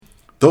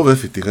טוב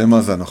אפי, תראה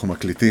מה זה, אנחנו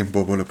מקליטים,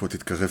 בוא לפה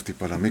תתקרב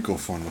טיפה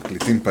למיקרופון,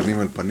 מקליטים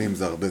פנים אל פנים,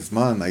 זה הרבה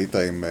זמן,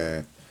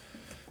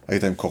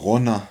 היית עם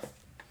קורונה,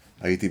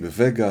 הייתי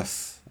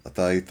בווגאס,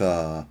 אתה היית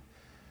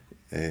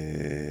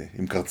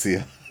עם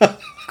קרצייה.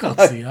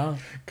 קרצייה?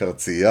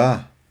 קרצייה.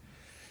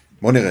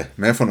 בוא נראה,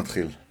 מאיפה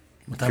נתחיל?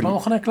 מתי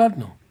במכונה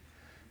הקלטנו?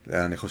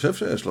 אני חושב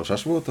ש3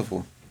 שבועות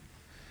עברו.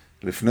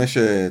 לפני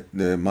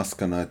שמאסק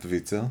קנה את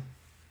ויצר.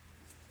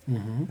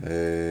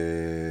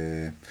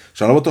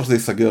 שאני לא בטוח שזה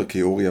ייסגר,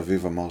 כי אורי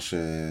אביב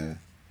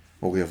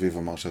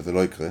אמר שזה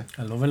לא יקרה.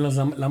 אני לא מבין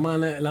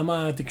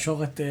למה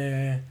התקשורת...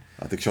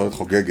 התקשורת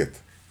חוגגת.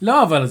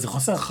 לא, אבל זה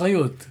חוסר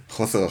אחריות.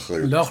 חוסר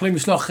אחריות. לא יכולים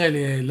לשלוח,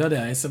 לא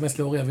יודע, SMS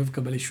לאורי אביב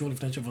לקבל אישור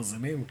לפני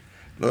שמפרסמים.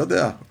 לא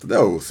יודע, אתה יודע,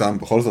 הוא שם,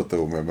 בכל זאת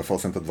הוא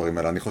מפרסם את הדברים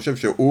האלה. אני חושב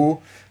שהוא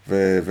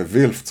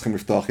ווילף צריכים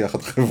לפתוח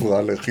יחד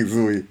חברה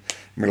לחיזוי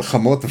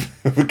מלחמות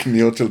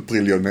וקניות של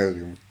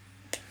טריליונרים.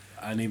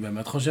 אני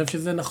באמת חושב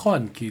שזה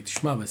נכון, כי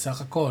תשמע,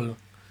 בסך הכל,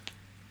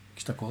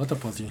 כשאתה קורא את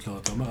הפוסטים שלו,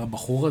 אתה אומר,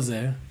 הבחור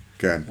הזה,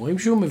 כן. רואים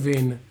שהוא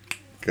מבין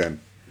כן.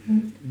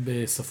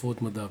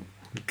 בספרות מדע.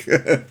 כן.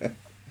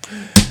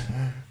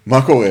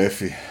 מה קורה,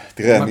 אפי?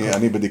 תראה,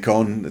 אני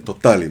בדיכאון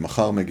טוטלי,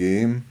 מחר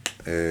מגיעים.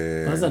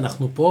 מה זה,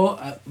 אנחנו פה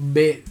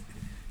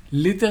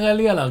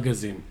ליטרלי על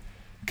ארגזים.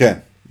 כן.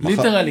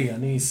 ליטרלי,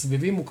 אני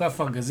סביבי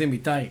מוקף ארגזים,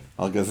 איתי.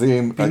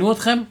 ארגזים. פינו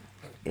אתכם?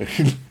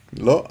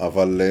 לא,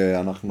 אבל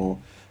אנחנו...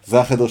 זה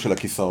החדר של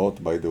הכיסאות,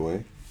 by the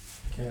way.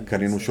 כן,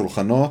 קנינו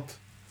שולחנות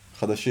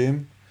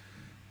חדשים,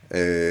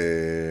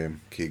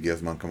 כי הגיע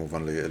הזמן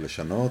כמובן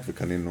לשנות,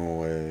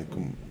 וקנינו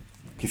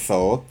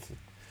כיסאות,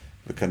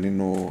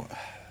 וקנינו...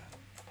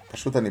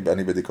 פשוט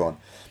אני בדיכאון.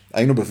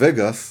 היינו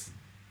בווגאס,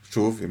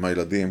 שוב, עם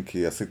הילדים,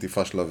 כי עשיתי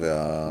פשלה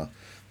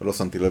ולא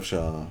שמתי לב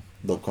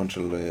שהדרכון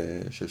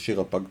של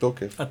שירה פג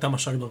תוקף. אתה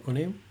משק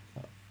דרכונים?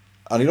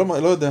 אני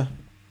לא יודע,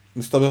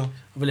 מסתבר.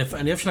 אבל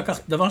אני אוהב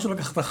דבר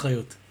שלקחת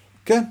אחריות.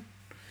 כן.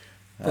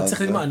 אתה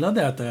צריך לדעת, אני לא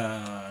יודע,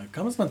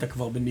 כמה זמן אתה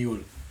כבר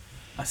בניהול?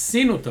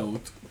 עשינו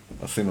טעות.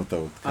 כן.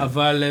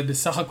 אבל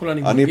בסך הכל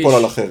אני מרגיש... אני אפול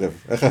על החרב.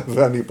 איך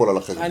זה אני אפול על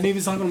החרב? אני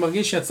בסך הכל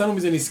מרגיש שיצאנו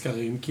מזה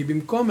נזכרים, כי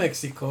במקום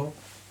מקסיקו,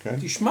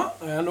 תשמע,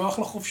 היה נוח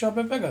לחופשה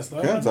בווגאס.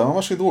 כן, זה היה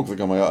ממש שדרוג, זה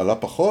גם עלה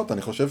פחות,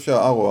 אני חושב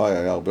שה-ROI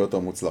היה הרבה יותר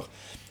מוצלח.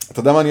 אתה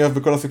יודע מה אני אוהב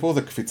בכל הסיפור?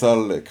 זה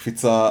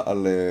קפיצה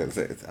על...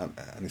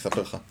 אני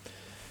אספר לך.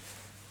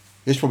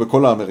 יש פה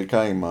בכל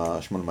האמריקאים,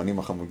 השמלמנים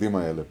החמודים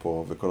האלה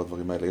פה, וכל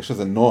הדברים האלה, יש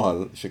איזה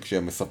נוהל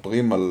שכשהם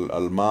מספרים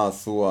על מה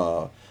עשו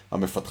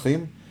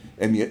המפתחים,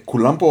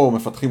 כולם פה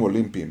מפתחים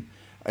אולימפיים.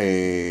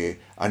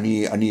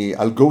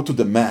 I'll go to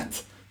the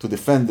mat to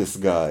defend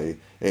this guy.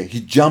 He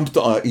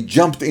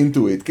jumped into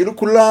it. כאילו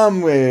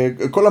כולם,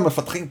 כל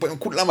המפתחים פה,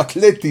 כולם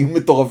אתלטים,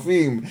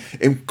 מטורפים,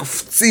 הם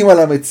קופצים על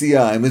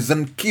המציאה, הם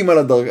מזנקים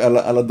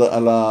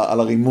על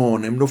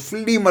הרימון, הם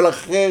נופלים על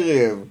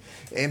החרב.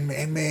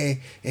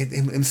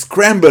 הם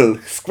סקרמבל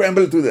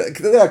to the,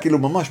 אתה יודע, כאילו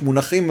ממש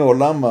מונחים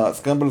מעולם,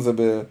 סקרמבל זה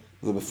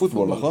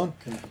בפוטבול, נכון?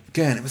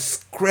 כן, הם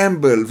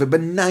סקרמבל,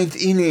 ובנייט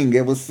אינינג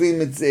הם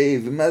עושים את זה,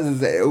 ומה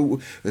זה,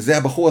 וזה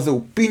הבחור הזה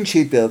הוא פינץ'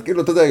 היטר,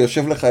 כאילו אתה יודע,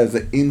 יושב לך איזה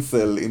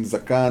אינסל עם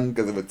זקן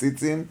כזה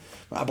וציצים,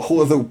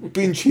 והבחור הזה הוא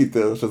פינץ'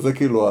 היטר, שזה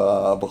כאילו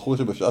הבחור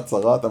שבשעת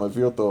צרה אתה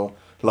מביא אותו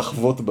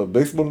לחוות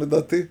בבייסבול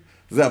לדעתי,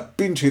 זה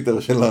הפינץ' היטר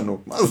שלנו,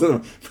 מה זה?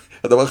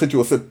 הדבר הכי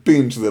שהוא עושה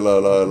פינץ' זה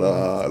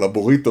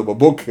לבוריטו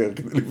בבוקר,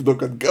 כדי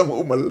לבדוק עד כמה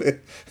הוא מלא.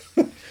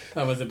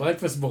 אבל זה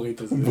ברקפסט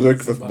בוריטו.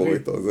 ברקפסט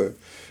בוריטו, זה...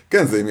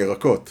 כן, זה עם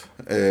ירקות.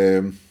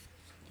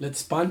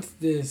 Let's punt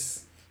this.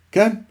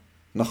 כן,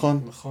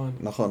 נכון.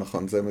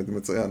 זה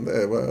מצוין.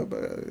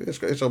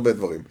 יש הרבה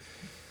דברים.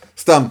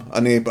 סתם,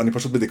 אני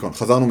פשוט בדיכאון.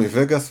 חזרנו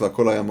מווגאס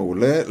והכל היה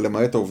מעולה,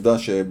 למעט העובדה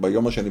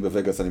שביום השני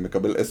בווגאס אני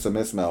מקבל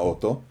SMS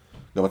מהאוטו.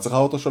 גם אצלך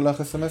האוטו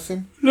שולח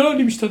SMS'ים? לא,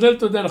 אני משתדל,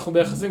 אתה יודע, אנחנו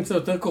ביחסים קצת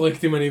יותר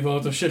קורקטים אני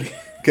באוטו שלי.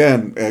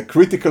 כן,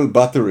 critical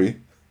battery.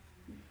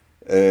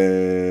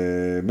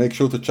 make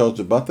sure to charge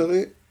the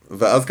battery.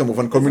 ואז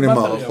כמובן כל מיני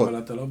מערכות. אבל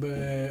אתה לא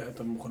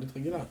אתה במכונית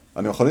רגילה.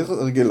 אני במכונית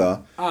רגילה.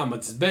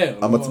 מצבר.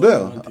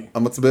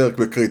 המצבר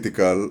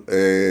בקריטיקל,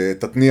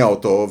 תתניע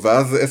אותו,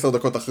 ואז 10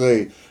 דקות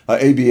אחרי,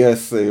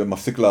 ה-ABS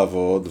מפסיק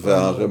לעבוד,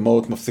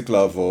 והרמוט מפסיק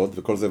לעבוד,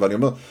 וכל זה, ואני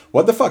אומר,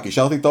 what the fuck,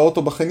 השארתי את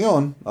האוטו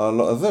בחניון,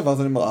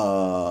 ואז אני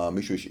אומר,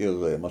 מישהו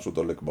השאיר משהו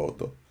דולק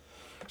באוטו.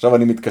 עכשיו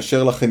אני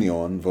מתקשר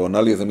לחניון,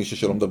 ועונה לי איזה מישהו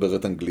שלא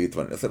מדברת אנגלית,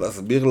 ואני אנסה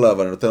להסביר לה,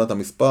 ואני נותן לה את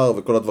המספר,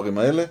 וכל הדברים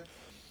האלה.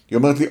 היא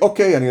אומרת לי,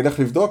 אוקיי, אני אלך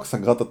לבדוק,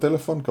 סגרה את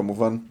הטלפון,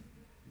 כמובן.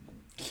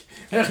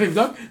 הלך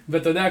לבדוק,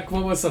 ואתה יודע,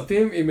 כמו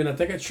בסרטים, היא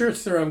מנתקת,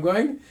 sure, sir, I'm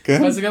going,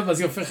 כן? ואז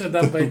היא הופכת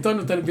דף בעיתון,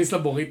 נותן ביס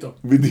לבוריטו.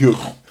 בדיוק,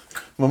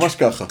 ממש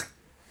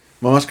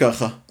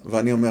ככה.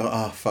 ואני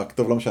אומר, פאק,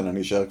 טוב, לא משנה,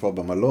 אני אשאר כבר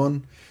במלון.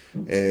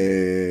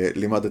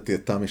 לימדתי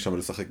את תמי שם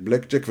לשחק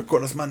בלק ג'ק,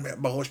 וכל הזמן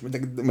בראש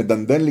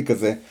מדנדן לי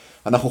כזה.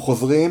 אנחנו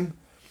חוזרים,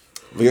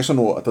 ויש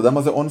לנו, אתה יודע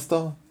מה זה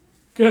אונסטאר?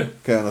 כן.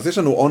 כן, אז יש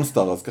לנו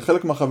אונסטאר, אז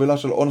כחלק מהחבילה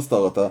של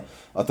אונסטאר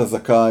אתה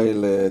זכאי,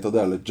 אתה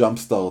יודע, לג'אמפ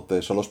סטארט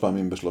 3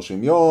 פעמים ב-30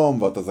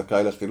 יום, ואתה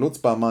זכאי לחילוץ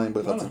פעמיים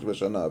בחצי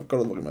בשנה, וכל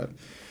הדברים האלה.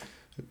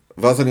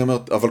 ואז אני אומר,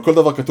 אבל כל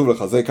דבר כתוב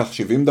לך, זה ייקח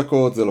 70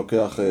 דקות, זה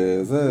לוקח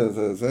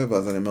זה,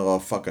 ואז אני אומר,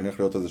 פאק, אני הולך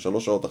להיות איזה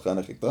 3 שעות אחרי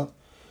הנחיתה,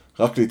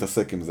 רק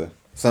להתעסק עם זה.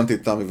 שמתי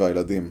את תמי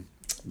והילדים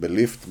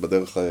בליפט,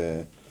 בדרך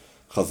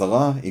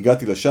חזרה,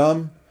 הגעתי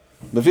לשם,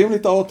 מביאים לי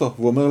את האוטו,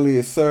 והוא אומר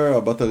לי, sir,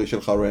 הבטרי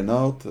שלך ran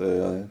out,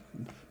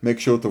 make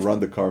sure to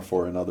run the car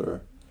for another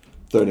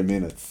 30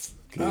 minutes.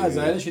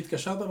 זה האלה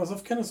שהתקשרת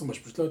בסוף כן עשו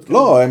משהו, פשוט לא התקשרת.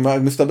 לא,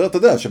 מסתבר, אתה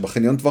יודע,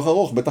 שבחניון טווח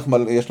ארוך, בטח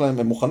יש להם,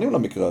 הם מוכנים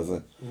למקרה הזה.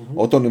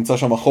 אוטו נמצא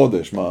שם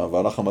חודש,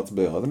 והלך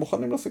המצבר, אז הם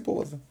מוכנים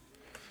לסיפור הזה.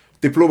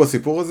 טיפלו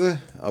בסיפור הזה,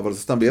 אבל זה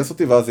סתם בייס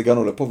אותי, ואז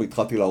הגענו לפה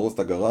והתחלתי להרוס את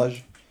הגראז'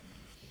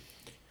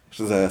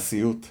 שזה היה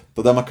סיוט. אתה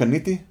יודע מה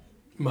קניתי?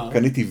 מה?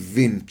 קניתי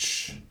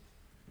וינץ'.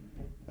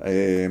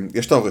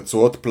 יש את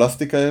הרצועות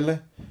פלסטיק האלה,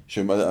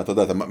 שאתה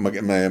יודע,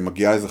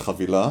 מגיעה איזה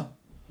חבילה,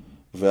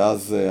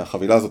 ואז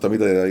החבילה הזאת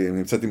תמיד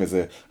נמצאת עם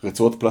איזה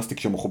רצועות פלסטיק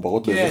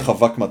שמחוברות באיזה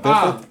חבק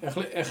מתכת.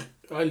 איך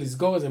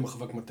לסגור את זה עם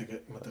החבק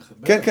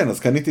מתכת? כן, אז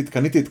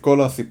קניתי את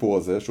כל הסיפור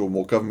הזה, שהוא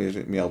מורכב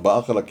מ4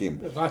 חלקים.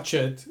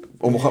 רצ'ט.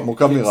 הוא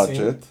מורכב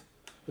מרצ'ט.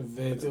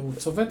 והוא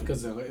צובט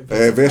כזה.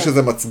 ויש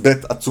איזה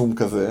מצבט עצום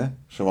כזה,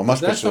 שממש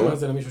קשה. זה שאתה אומר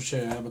זה למישהו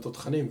שהיה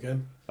בתותחנים, כן?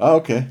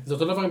 אוקיי. זה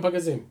אותו דבר עם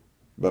פגזים.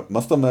 מה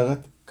זאת אומרת?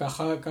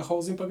 ככה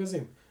אורזים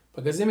פגזים.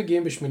 פגזים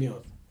מגיעים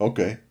בשמיניות.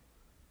 אוקיי.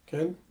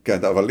 כן?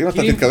 כן, אבל אם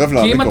אתה תתקרב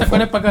למיקרופון... כי אם אתה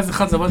קונה פגז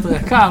אחד זה יותר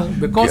יקר,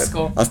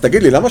 בקוסקו... אז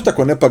תגיד לי, למה שאתה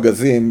קונה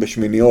פגזים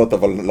בשמיניות,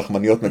 אבל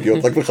לחמניות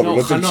מגיעות רק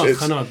בחבילות של 6? לא,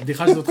 חנות.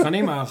 בדיחה של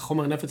תותחנים,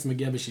 החומר נפץ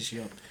מגיע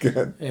בשישיות.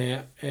 כן.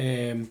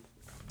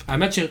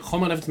 האמת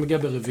שחומר נפץ מגיע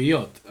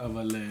ברביעיות,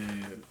 אבל...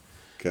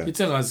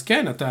 קיצר, אז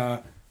כן, אתה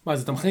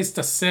מכניס את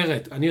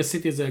הסרט, אני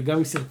עשיתי את זה גם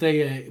עם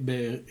סרטי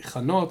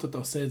בחנות, אתה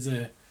עושה את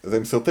זה... זה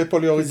עם סרטי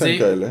פוליאוריתן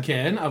כאלה.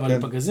 כן,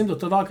 אבל פגזים זה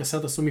אותו דבר, כי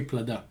הסרט עשו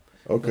מפלדה.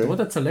 אוקיי. אתה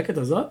רואה את הצלקת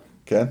הזאת?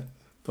 כן.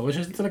 אתה רואה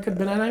שיש לי צלקת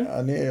בין העיניים?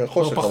 אני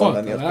חושך, אבל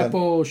אני היה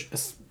פה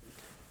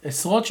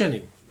עשרות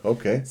שנים.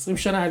 אוקיי. 20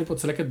 שנה היה לי פה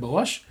צלקת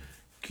בראש,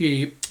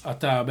 כי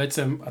אתה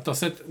בעצם, אתה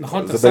עושה,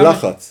 נכון? זה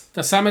בלחץ.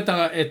 אתה שם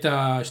את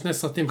השני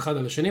סרטים אחד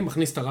על השני,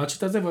 מכניס את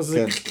הרצ'ט הזה, ואז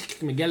זה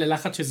מגיע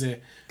ללחץ שזה,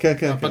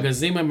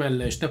 הפגזים הם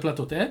על 2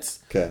 פלטות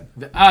עץ,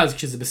 ואז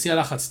כשזה בשיא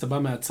הלחץ, אתה בא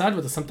מהצד,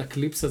 ואתה שם את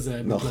הקליפס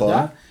הזה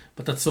בפלדה,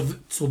 ואתה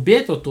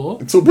צובט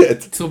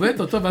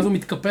אותו, ואז הוא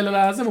מתקפל על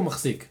הזה והוא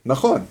מחזיק.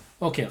 נכון.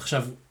 אוקיי,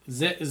 עכשיו,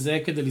 זה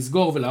כדי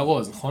לסגור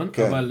ולארוז, נכון?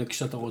 כן. אבל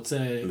כשאתה רוצה...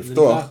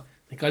 לפתוח. זה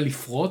נקרא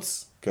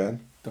לפרוץ. כן.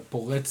 אתה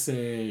פורץ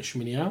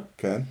שמיניה.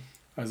 כן.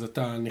 אז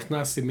אתה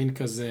נכנס עם מין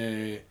כזה...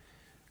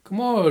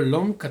 כמו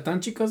לום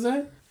קטנצ'י כזה,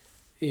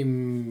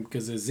 עם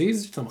כזה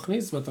זיז שאתה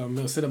מכניס, ואתה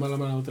עושה למעלה,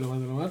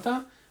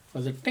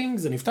 ואז זה טינג,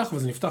 זה נפתח,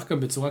 וזה נפתח גם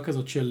בצורה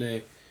כזאת של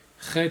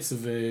חץ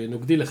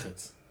ונוגדי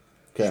לחץ.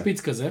 כן.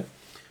 שפיץ כזה.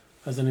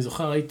 אז אני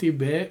זוכר, הייתי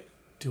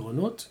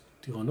בטירונות,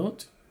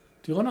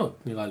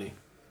 נראה לי.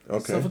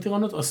 אוקיי. סוף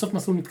הטירונות, או סוף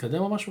מסלול מתקדם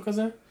או משהו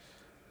כזה.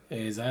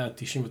 זה היה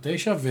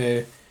 99,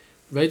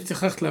 והייתי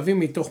צריך ללכת להביא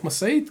מתוך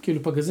מסעית,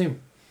 כאילו פגזים.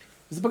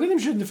 זה פגזים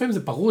שלפעמים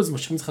זה פרוז,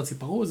 משאירים זה חצי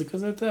פרוז, זה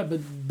כזה, אתה יודע,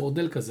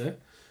 בורדל כזה.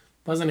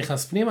 ואז אני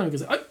נכנס פנימה, אני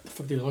כזה, אוי,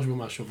 דפקתי לראש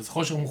במשהו, וזה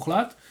חושר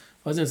מוחלט,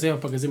 ואז אני נמצאים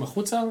הפגזים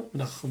החוצה,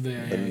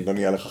 לא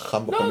נהיה לך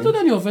חם בפנים? לא, אתה יודע,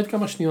 אני עובד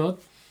כמה שניות,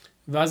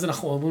 ואז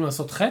אנחנו עוברים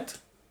לעשות חטא,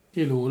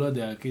 כאילו, לא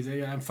יודע, כי זה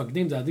היה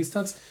מפקדים, זה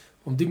הדיסטנס,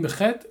 עומדים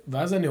בחטא,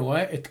 ואז אני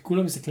רואה את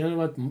כולם מסתכלים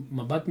על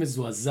מבט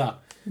מזועזע,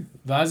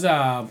 ואז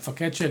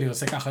המפקד שלי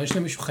עושה ככה, יש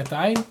למישהו חטא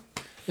עין?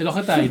 לא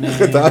חטא עין.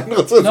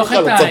 לא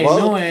חטא עין,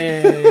 נו.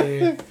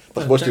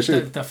 תחבוש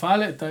תישית.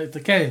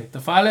 כן,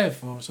 תפ"א,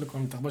 או משהו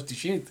קוראים תחבוש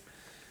תישית.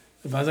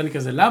 ואז אני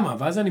כזה, למה?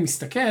 ואז אני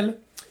מסתכל,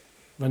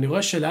 ואני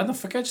רואה שליד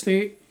המפקד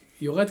שלי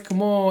יורד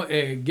כמו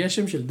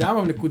גשם של דם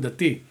אבל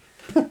נקודתי.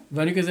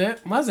 ואני כזה,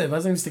 מה זה?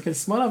 ואז אני מסתכל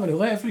שמאלה, ואני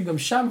רואה איפה לי גם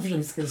שם, איפה שאני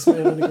מסתכל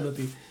שמאלה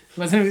נקודתי.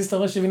 ואז אני מסתכל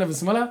ראש ימינה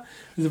ושמאלה,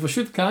 זה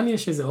פשוט כאן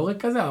יש איזה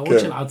עורק כזה, העורק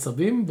של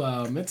עצבים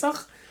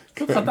במצח,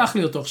 פשוט חתך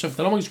לי אותו. עכשיו,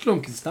 אתה לא מרגיש כלום,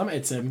 כי זה סתם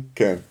עצם,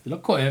 זה לא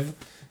כואב.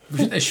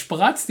 פשוט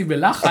השפרצתי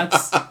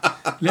בלחץ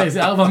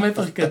לאיזה 4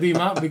 מטר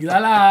קדימה,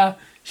 בגלל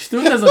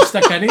השטות הזאת שאתה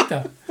קנית.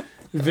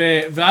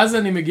 ואז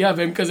אני מגיע,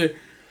 והם כזה,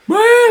 מה?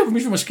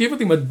 מישהו משקיף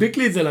אותי, מדביק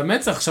לי את זה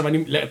למצח. עכשיו,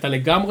 אתה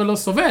לגמרי לא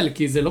סובל,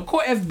 כי זה לא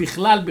כואב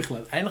בכלל.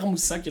 אין לך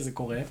מושג שזה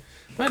קורה.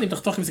 ואני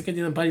תחתוך עם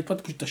סקטי דם, פעם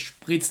פשוט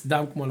תשפריץ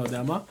דם כמו לא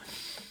יודע מה.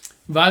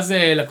 ואז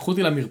לקחו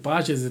אותי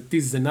למרפאה, שזה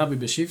טיס זנבי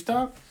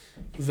בשבטה,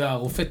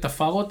 והרופא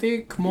תפר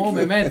אותי, כמו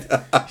באמת,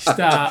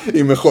 שאתה...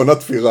 עם מכונת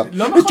תפירה.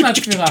 לא מכונת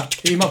תפירה,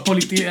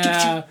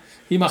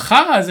 עם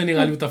החרה הזה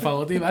נראה לי הוא תפר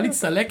אותי, והיה לי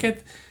צלקת,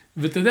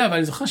 ואתה יודע,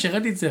 ואני זוכר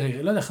שהראיתי את זה,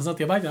 לא יודע,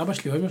 חזרתי הביתה, אבא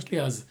שלי או אמא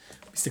שלי, אז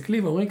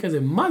מסתכלים ואומרים כזה,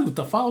 מה, הוא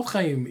תפר אותך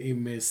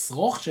עם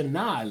שרוך של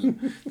נעל,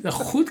 זה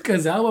חוט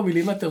כזה, 4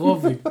 מילימטר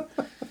רובי.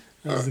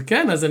 אז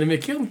כן, אז אני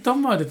מכיר טוב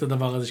מאוד את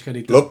הדבר הזה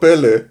שקניתי. לא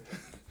פלא.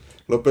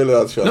 לא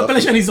פלא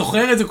שאני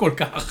זוכר את זה כל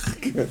כך.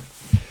 כן.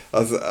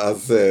 אז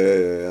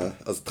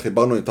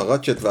חיברנו את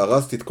הרצ'ט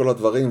והרסתי את כל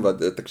הדברים,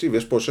 ותקשיב,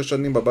 יש פה 6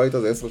 שנים בבית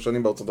הזה, 10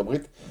 שנים בארצות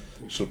הברית,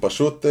 של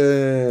פשוט...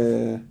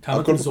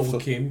 כמה אתם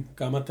זורקים?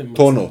 כמה אתם...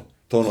 טונות.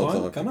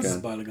 כמה זה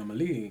בא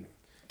לגמלי?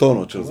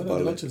 טונות של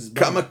זבלה.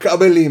 כמה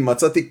כבלים,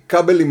 מצאתי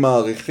כבלים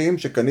מעריכים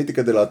שקניתי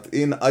כדי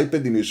להטעין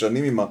אייפדים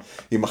ישנים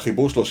עם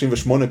החיבור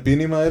 38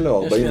 פינים האלה,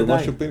 או 40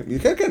 ומשהו פינים.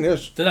 כן, כן,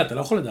 יש. אתה יודע, אתה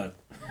לא יכול לדעת.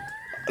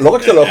 לא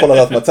רק שלא יכול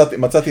לדעת,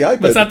 מצאתי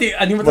אייפד.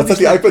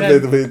 מצאתי אייפד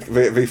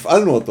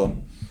והפעלנו אותו.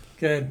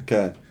 כן.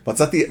 כן.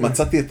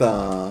 מצאתי את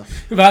ה...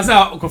 ואז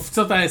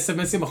קופצות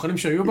ה-SMSים האחרונים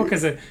שהיו בו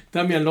כזה,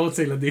 תמי, אני לא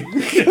רוצה ילדים.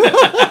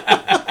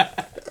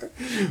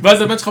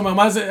 ואז הבן שלך אומר,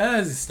 מה זה?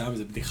 זה סתם,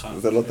 זה בדיחה.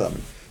 זה לא תמי.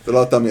 זה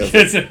לא התמי הזה.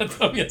 כן, זה לא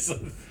תמי הזה.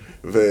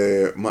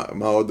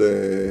 ומה עוד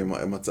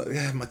מצאתי?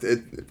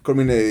 כל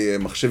מיני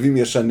מחשבים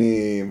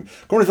ישנים,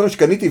 כל מיני דברים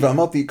שקניתי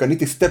ואמרתי,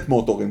 קניתי סטפ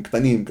מוטורים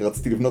קטנים, כי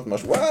רציתי לבנות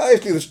משהו, וואי,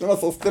 יש לי איזה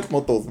 12 סטפ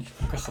מוטורס.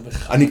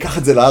 אני אקח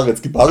את זה לארץ,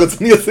 כי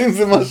בארץ אני אעשה עם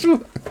זה משהו.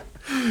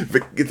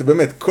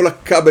 ובאמת, כל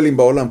הכבלים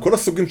בעולם, כל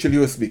הסוגים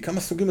של USB, כמה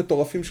סוגים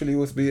מטורפים של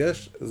USB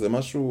יש, זה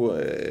משהו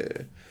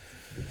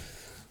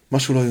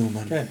לא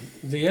יאומן. כן,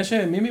 ויש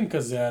מימים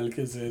כזה על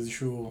כזה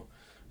איזשהו,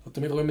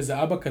 תמיד רואים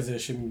איזה אבא כזה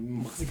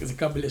שמחזיק איזה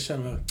כבל ישן,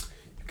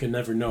 you can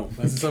never know,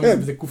 ואז הוא שם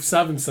איזה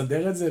קופסה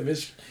ומסדר את זה,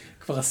 ויש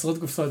כבר עשרות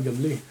קופסאות גם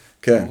לי.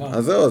 כן,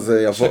 אז זהו,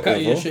 זה יבוא.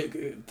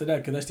 אתה יודע,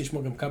 כדאי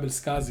שתשמור גם כבל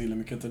סקאזי,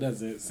 למקרה, אתה יודע,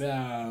 זה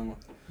ה...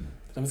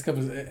 אתה מסתכל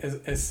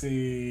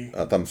איזי...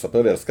 אתה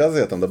מספר לי על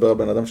סקאזי? אתה מדבר על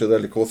בן אדם שיודע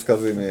לקרוא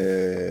סקאזי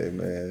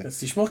אז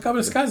תשמור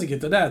כבל סקאזי, כי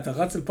אתה יודע, אתה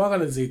רץ על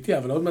פארל זה איתי,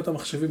 אבל עוד מעט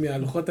המחשבים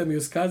מהלוחות הם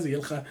יהיו סקאזי, יהיה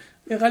לך...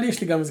 נראה לי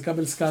יש לי גם איזה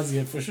כבל סקאזי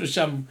איפשהו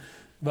שם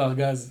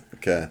בארגז.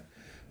 כן.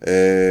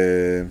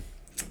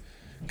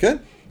 כן,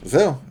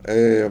 זהו.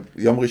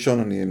 יום ראשון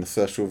אני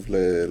נוסע שוב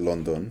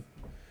ללונדון,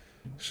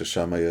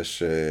 ששם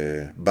יש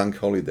בנק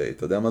הולידיי.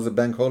 אתה יודע מה זה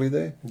בנק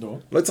הולידיי? לא.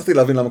 לא הצלחתי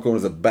להבין למה קוראים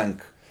לזה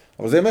בנק.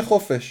 אבל זה ימי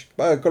חופש.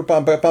 כל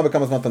פעם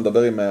בכמה זמן אתה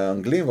מדבר עם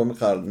האנגלים, ואומרים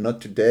לך,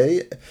 not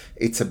today,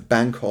 it's a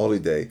bank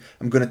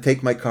holiday. I'm going to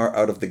take my car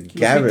out of the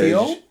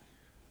garage.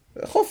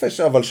 חופש,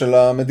 אבל של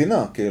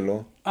המדינה,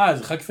 כאילו.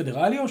 זה חג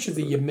פדרלי או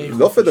שזה ימי חופש?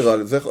 לא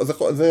פדרלי, זה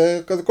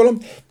כזה,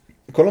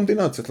 כל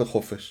המדינה יוצאת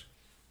לחופש.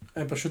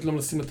 הם פשוט לא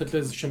מנסים לתת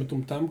לאיזה שם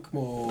מטומטם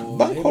כמו...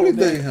 בנק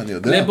הולידיי, אני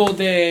יודע. לבור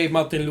דיי,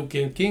 מרטין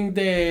לוקר קינג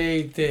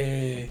דיי.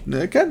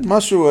 כן,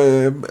 משהו,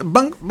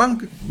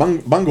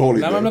 בנק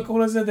הולידיי. למה הם לא קראו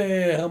לזה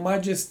Her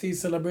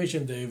Majesty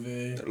Celebration Day?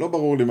 לא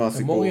ברור לי מה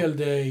הסיפור. Memorial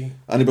Day.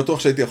 אני בטוח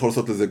שהייתי יכול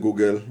לעשות לזה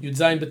גוגל.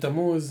 י"ז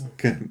בתמוז.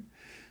 כן.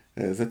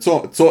 זה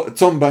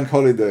צום בנק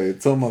הולידיי,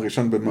 צום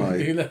הראשון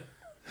במאי.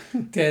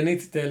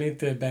 תענית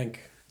בנק.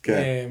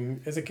 כן.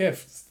 איזה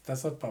כיף,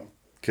 תעשה עוד פעם.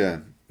 כן.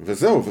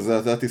 וזהו,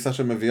 וזו הטיסה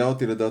שמביאה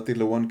אותי לדעתי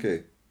ל-1K.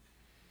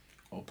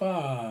 אופה,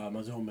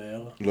 מה זה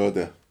אומר? לא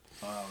יודע.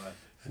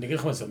 אני אגיד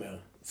לך מה זה אומר.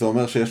 זה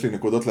אומר שיש לי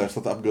נקודות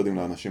לעשות אפגרדים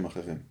לאנשים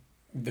אחרים.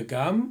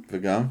 וגם?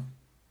 וגם?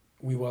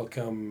 We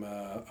welcome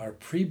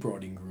our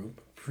pre-boarding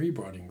group.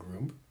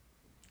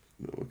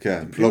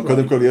 כן, לא,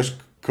 קודם כל יש,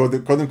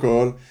 קודם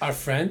כל... Our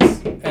friends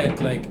at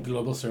like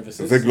global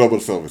services. זה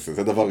global services,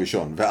 זה דבר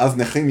ראשון. ואז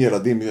נכים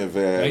ילדים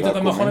ראית את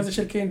המכון הזה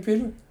של קיין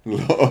פיל?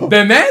 לא.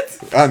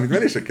 באמת? נדמה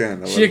לי שכן.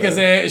 שיהיה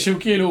כזה, שהוא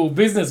כאילו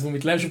ביזנס, והוא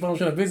מתלהב שהוא פעם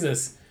של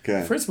הביזנס.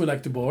 כן. First we'd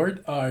like to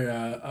board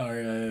our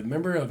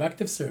member of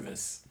active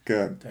service.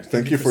 כן.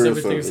 Thank you for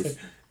your service.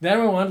 Then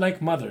we want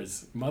like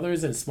mothers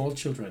and small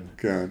children.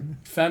 כן.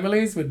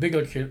 Families with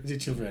bigger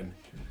children.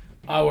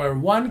 Our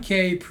 1K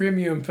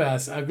premium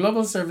pass, our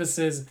global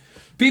services,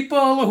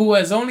 people who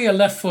has only a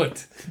left foot.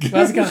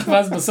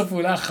 ואז בסוף הוא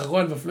עולה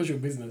אחרון בפלוש של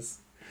ביזנס.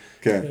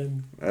 כן.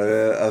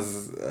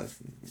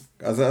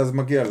 אז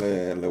מגיע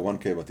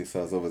ל-1K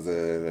בטיסה הזו,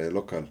 וזה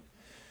לא קל.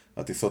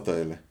 הטיסות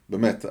האלה.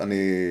 באמת,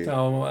 אני...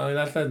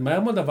 מהר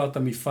מאוד עברת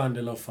מפן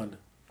ללא פן.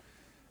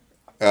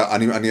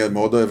 אני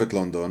מאוד אוהב את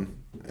לונדון.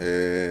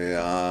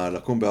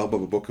 לקום ב-4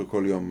 בבוקר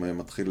כל יום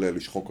מתחיל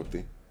לשחוק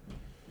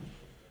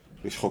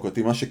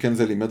אותי. מה שכן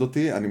זה לימד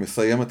אותי, אני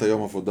מסיים את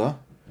היום עבודה,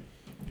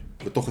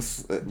 בתוך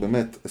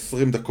באמת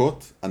 20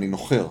 דקות אני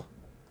נוחר,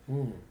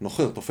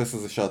 תופס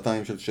איזה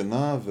שעתיים של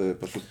שינה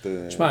ופשוט...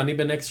 תשמע, אני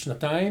בנקסט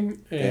שנתיים,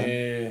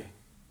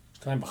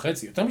 2.5,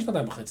 יותר מ2.5,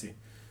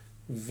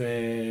 ו3-4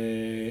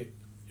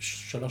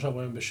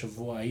 ימים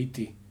בשבוע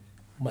הייתי,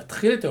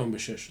 מתחיל את היום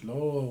ב6,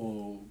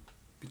 לא...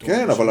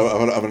 כן,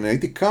 אבל אני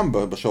הייתי קם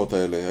בשעות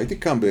האלה, הייתי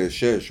קם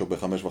ב6 או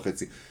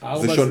ב5.5.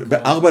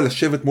 ב4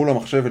 לשבת מול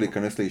המחשב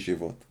ולהיכנס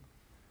לישיבות.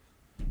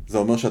 זה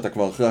אומר שאתה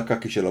כבר אחרי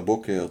הקקי של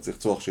הבוקר,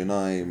 צחצוח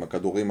שיניים,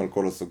 הכדורים על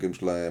כל הסוגים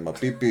שלהם,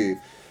 הפיפי,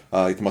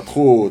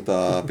 ההתמתחות,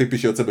 הפיפי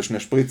שיוצא בשני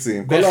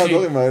שפריצים, כל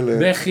הדברים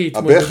האלה. בכי,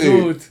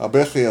 התמודדות.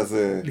 הבכי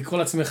הזה. לקרוא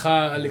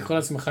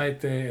לעצמך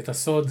את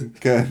הסוד.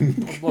 כן.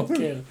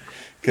 בבוקר.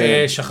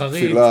 כן,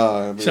 שחרית,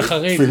 תפילה,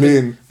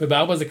 תפילין.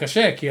 וב4 זה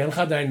קשה, כי אין לך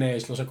עדיין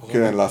 3 כוחות.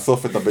 כן,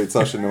 לאסוף את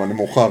הביצה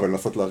שנמוכה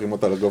ולנסות להרים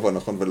אותה לגובה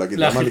הנכון ולהגיד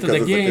למה אני כזה זקן.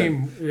 להאכיל את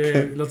הדגים,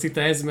 להוציא את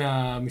העז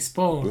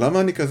מהמספור.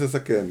 למה אני כזה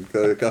זקן?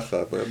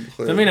 ככה.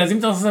 אתה מבין, אז אם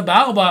אתה עושה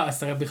ב4, אז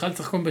אתה בכלל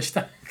צריך לקום ב2.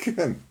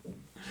 כן.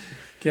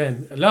 כן,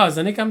 לא, אז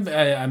אני כאן,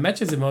 האמת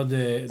שזה מאוד,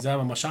 זה היה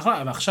ממש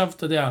אחלה, ועכשיו,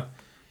 אתה יודע,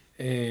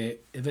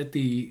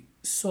 הבאתי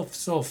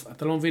סוף,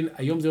 אתה לא מבין,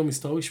 היום זה יום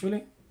היסטורי בשבילי.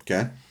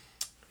 כן.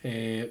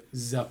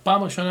 זה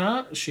הפעם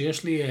הראשונה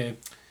שיש לי,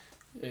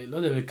 לא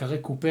יודע, בקרי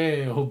קופה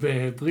או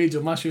בברידג'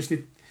 או משהו,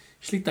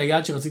 יש לי את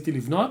היד שרציתי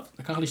לבנות,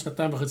 לקח לי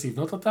 2.5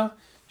 לבנות אותה,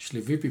 יש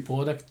לי VP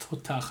פרודקט,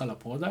 תותח על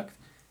הפרודקט,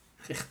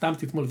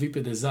 החתמתי אתמול VP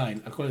דיזיין,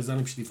 על כל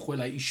הדיזיינים שדיווחו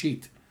אליי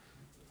אישית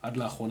עד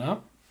לאחרונה,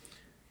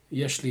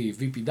 יש לי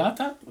VP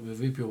דאטה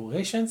ו-VP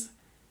Operations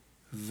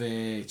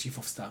ו-Chief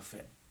of Staff,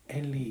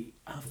 ואין לי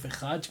אף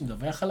אחד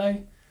שמדווח עליי,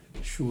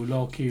 שהוא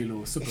לא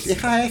כאילו סופר...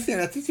 סליחה, אפי,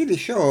 רציתי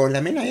לשאול,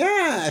 המניה,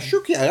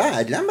 השוק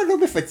ירד, למה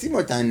לא מפצים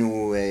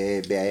אותנו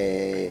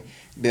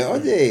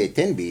בעוד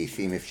 10 ביס,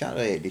 אם אפשר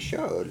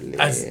לשאול?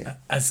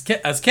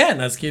 אז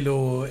כן, אז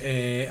כאילו,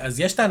 אז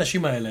יש את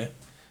האנשים האלה,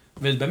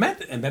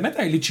 ובאמת, הם באמת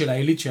העילית של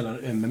העילית שלנו,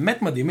 הם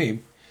באמת מדהימים,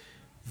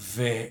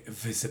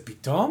 וזה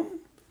פתאום,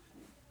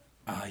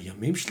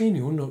 הימים שלי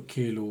נהיו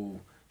כאילו,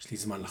 יש לי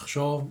זמן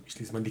לחשוב, יש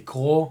לי זמן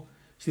לקרוא,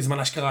 יש לי זמן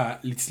אשכרה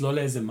לצלול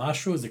לאיזה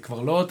משהו, זה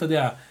כבר לא, אתה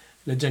יודע,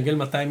 לג'נגל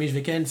 200 איש,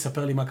 וכן,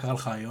 תספר לי מה קרה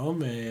לך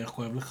היום, איך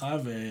כואב לך,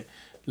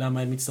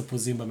 ולמה הם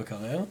מצטפוזים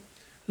במקרר.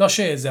 לא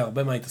שזה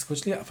הרבה מההתעסקות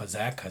שלי, אבל זה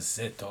היה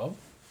כזה טוב.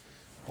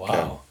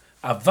 וואו.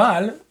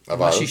 אבל,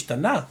 מה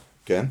שהשתנה,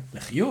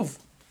 לחיוב,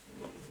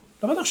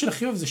 לא בטח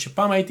שלחיוב זה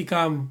שפעם הייתי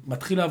קם,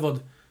 מתחיל לעבוד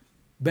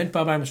בין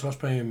פעמיים ל3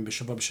 פעמים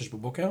בשבוע ב6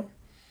 בבוקר,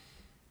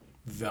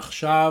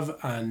 ועכשיו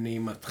אני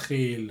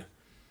מתחיל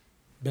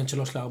בין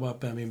 3 ל4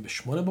 פעמים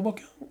ב8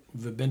 בבוקר,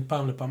 ובין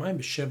פעם לפעמיים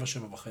ב7,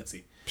 7:30.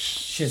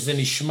 שזה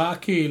נשמע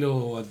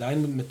כאילו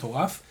עדיין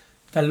מטורף,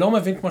 אתה לא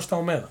מבין כמו שאתה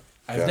אומר.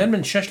 ההבדל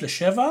בין 6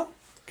 ל7,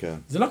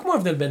 זה לא כמו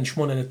ההבדל בין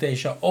 8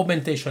 ל9, או בין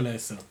 9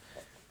 ל10.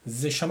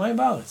 זה שמיים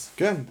בארץ.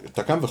 כן,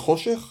 אתה קם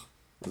וחושך,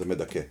 זה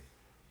מדכא.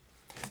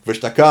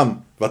 ושאתה קם,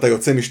 ואתה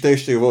יוצא משתי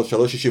ישיבות,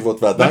 3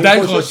 ישיבות,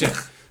 ועדיין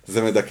חושך,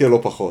 זה מדכא לא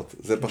פחות.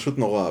 זה פשוט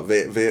נורא,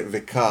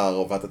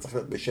 וקר, ואתה צריך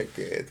להיות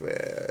בשקט,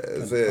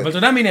 וזה... אבל אתה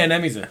יודע מי נהנה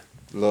מזה?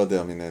 לא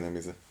יודע מי נהנה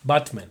מזה.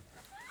 באטמן.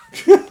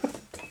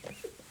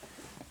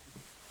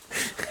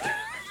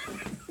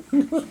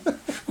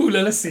 הוא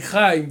עולה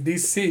לשיחה עם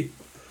DC.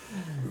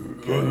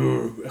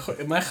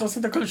 מה איך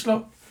עושים את הקול שלו?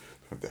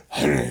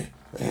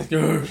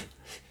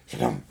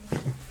 שלום.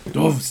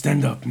 טוב,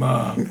 סטנדאפ,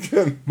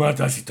 מה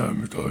אתה עשית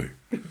היום איתי?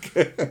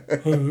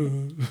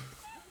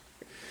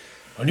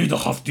 אני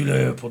דחפתי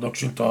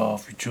לפרודקשן את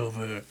הפיצ'ר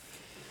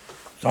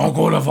סך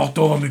הכל עבר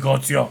טוב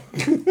המיגרציה.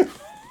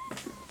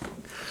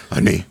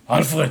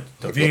 אלפרד,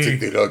 תביא...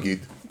 רציתי להגיד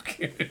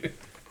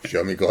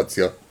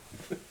שהמיגרציה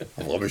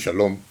עברה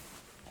בשלום,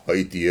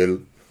 הייתי אל,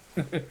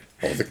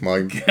 מחזיק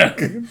מים.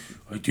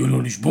 הייתי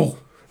לא נשבור,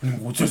 אני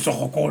רוצה סך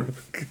הכל.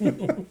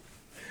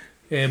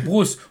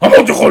 ברוס,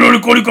 אמרתי לך לא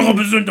לקרוא לי ככה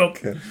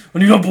בסטנדאפ.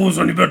 אני לא ברוס,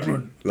 אני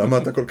בטמן. למה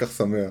אתה כל כך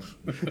שמח?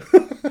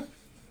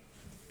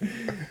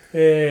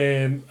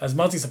 אז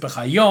מה רציתי לספר לך,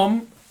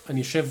 היום אני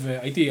יושב,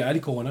 היה לי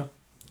קורונה.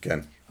 כן.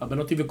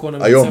 הבנות לי בקורונה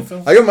בבית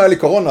ספר. היום היה לי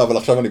קורונה, אבל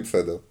עכשיו אני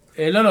בסדר.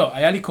 לא,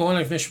 היה לי קורונה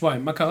לפני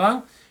שבועיים. מה קרה?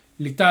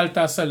 ליטל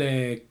טסה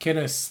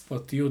לכנס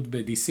פרטיות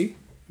ב-DC,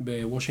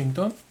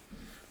 בוושינגטון,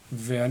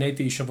 ואני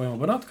הייתי שבוע עם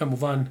הבנות,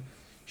 כמובן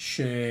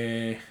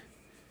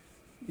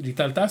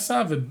ליטל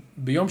טסה,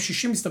 וביום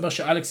שישי מסתבר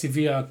שאלכס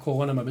הביאה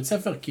קורונה מהבית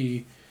ספר,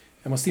 כי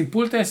הם עושים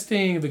פול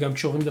טסטינג, וגם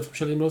כשהורים דווקא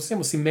שלהם לא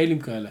עושים מיילים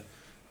כאלה.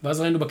 ואז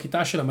ראינו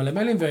בכיתה שלה מלא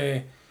מיילים,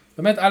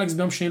 ובאמת אלכס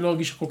ביום שני לא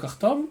הרגישה כל כך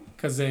טוב,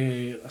 כזה,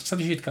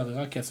 חשבתי שהיא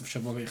התקררה, כי הסוף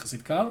שבוע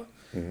יחסית קר,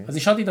 אז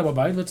נשארתי איתה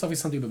בבית, וצופי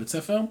שמתי בבית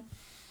ספר,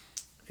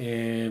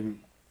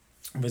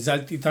 וזה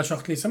הייתה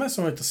שלחת לי סמס, זאת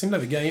אומרת, תשים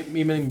לב, הגיעה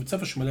אימיילים מבית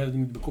ספר, שמלא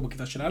ילדים נדבקו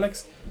בכיתה של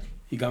אלכס,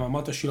 היא גם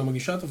אמרת שהיא לא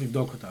מגישה אותה,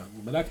 ובדוק אותה.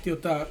 בדקתי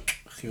אותה,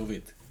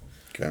 חיובית.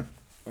 כן.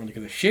 אמרתי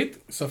כזה, שיט,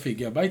 סופי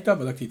הגיעה הביתה,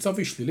 בדקתי את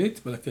סופי, שלילית,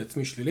 בדקתי את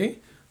עצמי שלילי,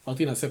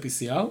 אמרתי, נעשה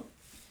PCR.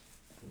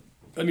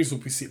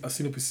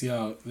 עשינו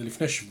PCR, זה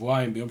לפני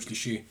שבועיים, ביום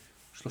שלישי,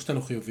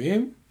 שלושתנו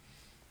חיוביים.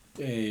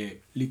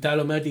 ליטל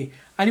אומרת לי,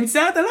 אני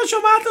מצטערת, אני לא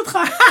שומעת אותך,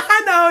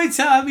 no, it's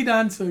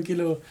evidence,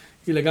 כאילו,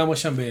 היא לגמרי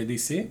שם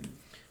ב-DC.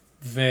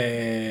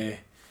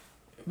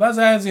 ואז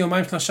היה איזה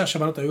יומיים שלושה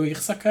שבנות היו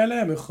יחסה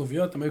כאלה, הם היו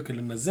חיוביות, הם היו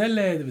כאלה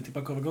נזלת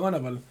וטיפה כואב גרון,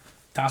 אבל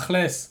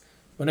תכלס,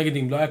 בוא נגיד,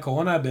 אם לא היה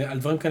קורונה, על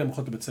דברים כאלה הם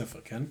הולכות לבית ספר,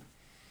 כן?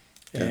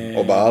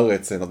 או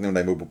בארץ, נותנים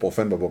להם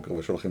איבופרופן בבוקר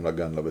ושולחים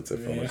לגן לבית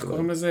ספר. איך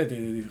קוראים לזה?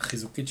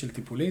 חיזוקית של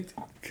טיפולית?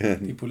 כן.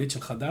 טיפולית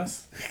של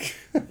חדס.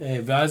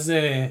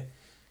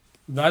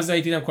 ואז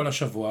הייתי גם כל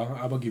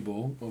השבוע, אבא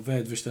גיבור,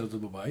 עובד ושתי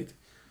ילדות בבית.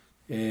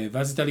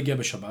 ואז הייתה לי הגיעה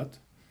בשבת,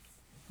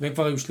 והם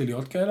כבר היו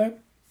שליליות כאלה.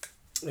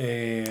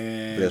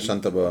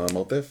 וישנת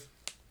במרתף?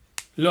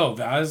 לא,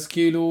 ואז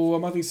כאילו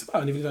אמרתי,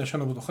 סבבה, אני ואיתה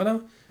ישנו באותו חדר,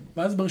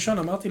 ואז בראשון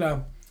אמרתי לה,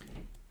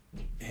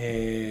 אני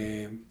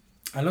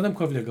לא יודע אם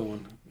כואב לי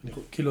הגרון,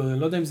 כאילו, אני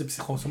לא יודע אם זה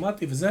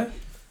פסיכוסומטי וזה,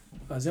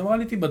 אז היא אמרה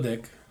לי,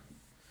 תיבדק,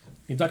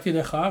 נבדקתי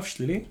דרך האף,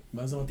 שלילי,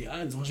 ואז אמרתי,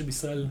 אני זוכר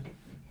שבישראל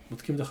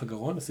בודקים דרך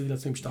הגרון, עשיתי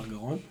לעצמי משטח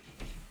גרון,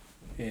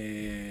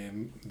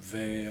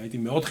 והייתי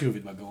מאוד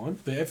חיובית בגרון,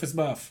 ואפס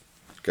באף.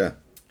 כן.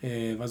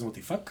 ואז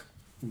אמרתי, פאק,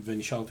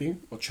 ונשארתי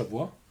עוד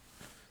שבוע,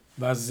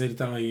 ואז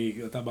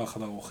אתה בא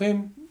לחדר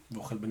אורחים,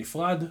 ואוכל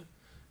בנפרד,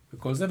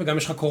 וכל זה, וגם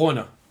יש לך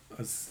קורונה,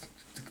 אז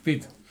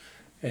תקפיד.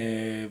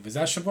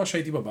 וזה השבוע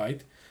שהייתי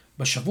בבית.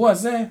 בשבוע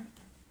הזה,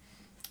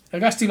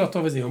 הרגשתי לא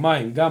טוב איזה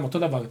יומיים, גם אותו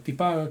דבר,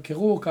 טיפה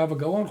קירור, כאב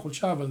הגרון,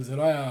 חולשה, אבל זה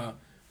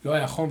לא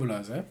היה חום ולא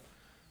היה זה.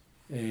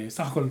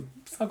 סך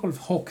הכל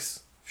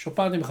הוקס,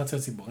 שופרתי בחצי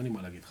הציבור, אין לי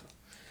מה להגיד לך.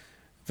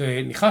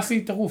 ונכנס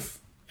לי טירוף,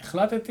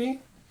 החלטתי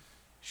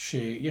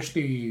שיש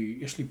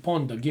לי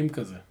פונד דגים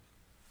כזה,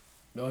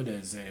 לא יודע,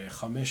 איזה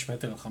 5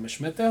 מטר על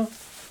 5 מטר,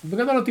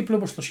 ובגדול לא טיפלו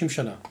בו 30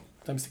 שנה.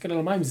 אתה מסתכל על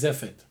המים,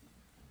 זפת.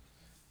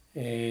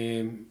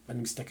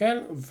 אני מסתכל,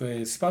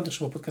 וסיפרתי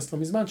עכשיו בפודקאסט לא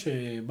מזמן,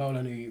 שבאו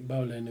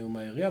אלינו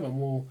מהעירייה,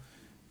 ואמרו,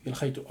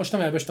 או שאתה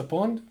מייבש את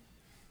הפונד,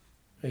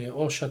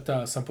 או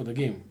שאתה שם פה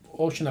דגים,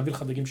 או שנביא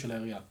לך דגים של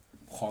העירייה.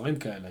 חוערים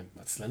כאלה,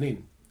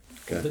 עצלנים,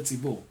 עובדי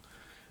ציבור.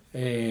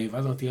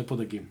 ואז אמרתי, תהיה פה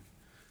דגים.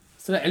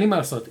 אז אתה יודע, אין לי מה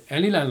לעשות,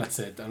 אין לי לאן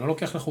לצאת, אני לא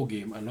לוקח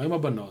לחוגים, אני לא עם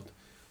הבנות.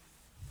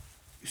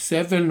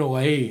 סבל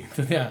נוראי,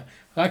 אתה יודע,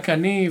 רק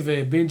אני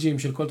ובינג'ים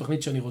של כל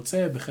תוכנית שאני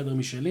רוצה, בחדר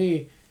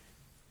משלי,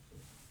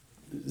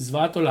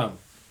 זוועת עולם.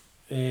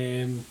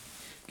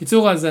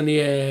 קיצור, אז אני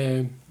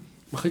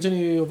מחליט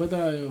שאני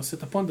עושה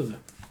את הפונד הזה.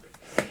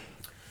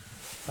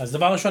 אז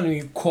דבר ראשון,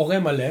 אני קורא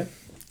מלא,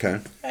 כן.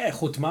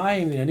 איכות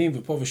מים, עניינים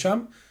ופה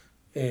ושם,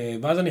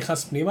 ואז אני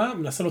נכנס פנימה,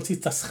 מנסה להוציא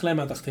את השכלה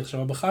מהתחתית.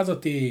 עכשיו, הבריכה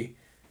הזאת היא,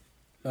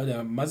 לא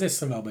יודע, מה זה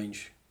 24 אינץ'?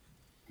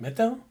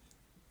 מטר?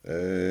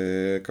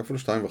 כפול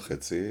 2.5,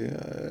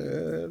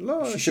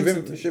 לא, 70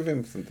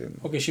 סנטימטר.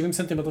 אוקיי, 70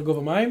 סנטימטר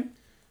גובה מים,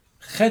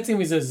 חצי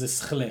מזה זה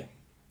שכלה.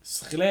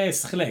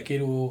 שכלה,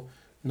 כאילו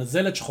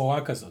נזלת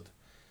שחורה כזאת.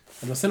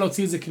 אני מנסה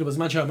להוציא את זה כאילו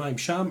בזמן שהמים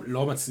שם,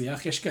 לא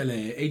מצליח, יש כאלה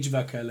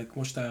HVAC כאלה,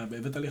 כמו שאתה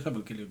הבאת עליך,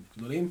 אבל כאילו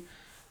גדולים.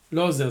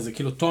 לא עוזר, זה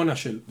כאילו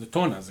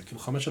טונה, זה כאילו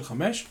 5 על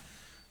 5,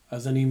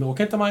 אז אני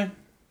מרוקן את המים.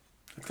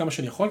 עד כמה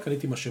שאני יכול,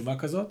 קניתי משאבה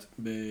כזאת,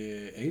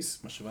 באייס,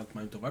 משאבת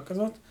מים טובה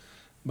כזאת,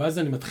 ואז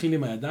אני מתחיל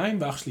עם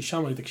הידיים, ואח שלי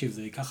שם, אני תקשיב,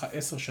 זה ייקח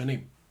 10 שנים.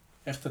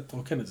 איך אתה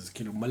תרוקן את זה? זה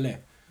כאילו מלא.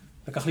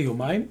 לקח לי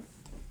יומיים,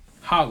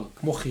 הר,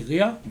 כמו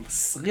חיריה,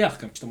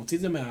 מסריח גם, כשאתה מוציא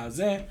את זה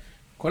מהזה,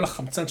 כל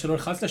החמצן שלא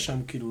נכנס לשם,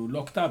 כאילו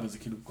לא כתב, זה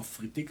כאילו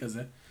גופריטי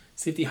כזה.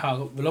 עשיתי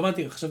הר, ולא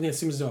הבנתי, חשבתי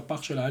לשים את זה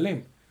בפח של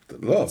העלים.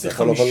 לא,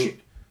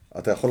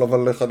 אתה יכול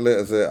אבל,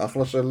 זה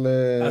אחלה של...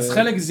 אז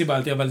חלק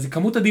זיבלתי, אבל זה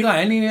כמות אדירה,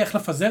 אין לי איך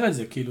לפזר את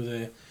זה, כאילו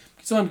זה...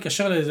 בקיצור, אני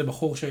מתקשר לאיזה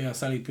בחור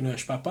שעשה לי פינוי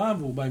השפעה פעם,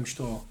 והוא בא עם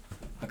אשתו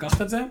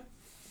לקחת את זה,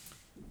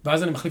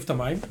 ואז אני מחליף את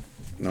המים.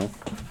 נו.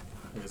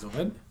 זה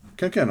עובד?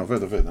 כן,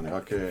 עובד, אני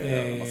רק...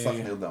 המסך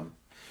נרדם.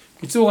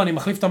 בקיצור, אני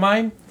מחליף את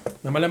המים,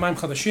 ממלא מים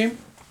חדשים,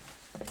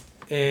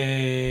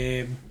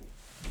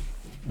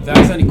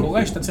 ואז אני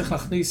קורא שאתה צריך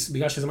להכניס,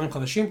 בגלל שזה מים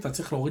חדשים, אתה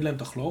צריך להוריד להם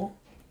את הכלור,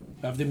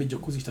 להבדיל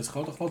מג'קוזי שאתה צריך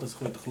להוריד את הכלור, אתה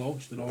צריך להוריד את הכלור,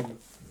 שאתה לא הוריד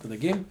את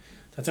הדגים,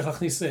 אתה צריך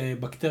להכניס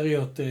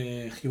בקטריות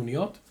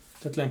חיוניות,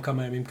 לתת להם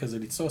כמה ימים כזה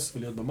לצוס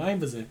ולהיות במים,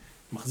 וזה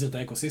מחזיר את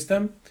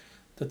האקוסיסטם.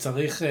 אתה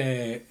צריך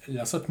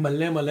לעשות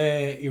מלא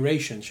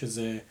איריישן,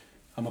 שזה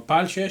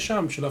המפל שיש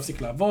שם, שלא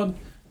הפסיק לעבוד,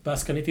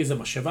 ואז קניתי איזה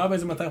משאבה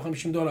באיזה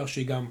 $250,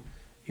 שהיא גם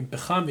עם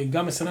פחם, והיא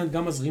גם מסננת,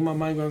 גם מזרימה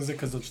מים, גם זה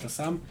כזאת שאתה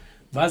שם,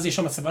 ואז יש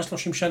שם מצבה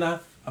 30 שנה,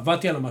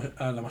 עבדתי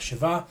על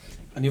המשאבה,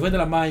 אני עובד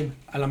על המים,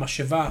 על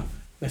המשאבה,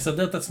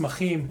 מסדר את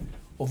הצמחים,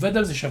 עובד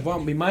על זה שבוע,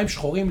 ממים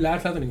שחורים,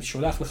 לאט לאט אני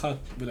שולח לך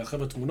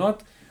ולחבר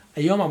תמונות,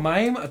 היום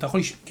המים, אתה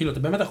יכול, כאילו, אתה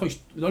באמת יכול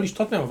לא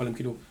לשתות מהם, אבל הם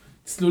כאילו,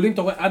 צלולים,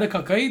 אתה רואה עד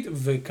הקרקעית,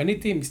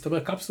 וקניתי, מסתבר,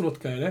 קפסולות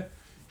כאלה,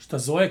 שאתה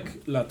זורק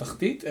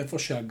לתחתית, איפה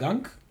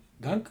שהגנק,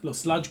 לא,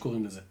 סלאג'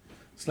 קוראים לזה.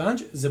 סלאג'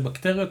 זה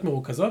בקטריות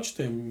מרוכזות,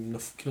 שאתם,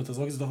 כאילו, אתה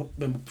זורק את זה,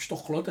 והן פשוט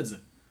אוכלות את זה,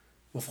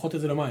 והופכות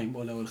את זה למים,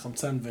 או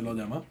לחמצן ולא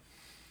יודע מה.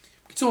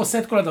 בקיצור, עושה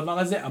את כל הדבר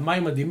הזה,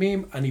 המים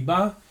מדהימים, אני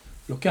בא,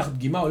 לוקח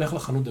דגימה, הולך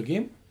לחנות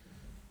דגים,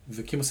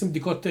 וכי הם עושים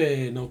בדיקות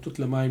נאותות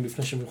למים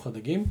לפני שהם יאכלו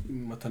דגים,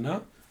 מתנה,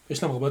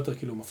 יש להם הרבה יותר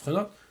כאילו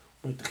מבחנות,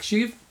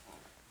 תקשיב,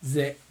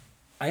 זה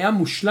היה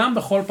מושלם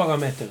בכל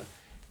פרמטר.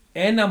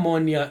 אין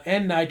אמוניה,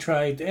 אין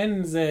נייטרייט,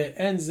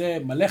 אין זה,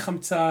 מלא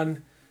חמצן,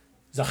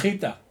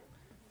 זכית.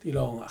 אמרתי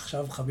לו,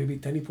 עכשיו חביבי,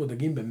 תן לי פה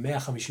דגים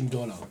 $150.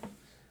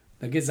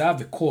 דגי זהב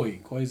וקוי,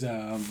 קוי זה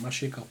מה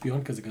שיהיה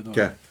קרפיון כזה גדול.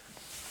 כן.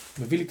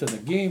 מביא לי את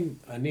הדגים,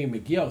 אני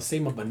מגיע, עושה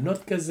עם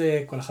הבנות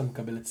כזה, כל אחד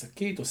מקבל את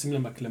שקית, עושים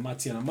להם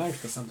אקלמציה למים,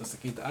 שאתה שם את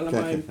השקית על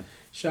המים,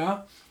 שעה.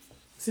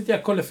 עשיתי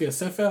הכל לפי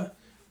הספר,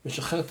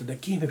 משחרר את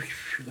הדגים,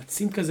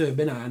 ורצים כזה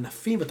בין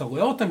הענפים, ואתה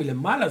רואה אותם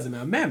מלמעלה, זה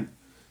מהמם.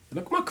 זה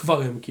לא כמו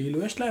הקברים,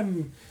 כאילו, יש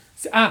להם...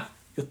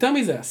 יותר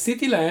מזה,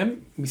 עשיתי להם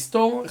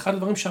מסתור, אחד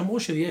הדברים שאמרו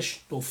שיש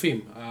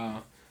טורפים.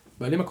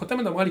 הבעלים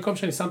הקודמת אמרה לי, כל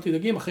שאני שמתי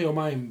דגים, אחרי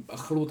יומיים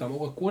אכלו אותם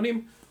או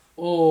רקונים,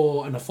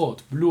 או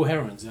ענפות, בלו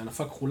הרון, זה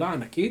ענפה כחולה,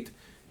 ענקית,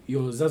 היא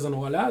זזה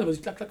נורא לאט, ואז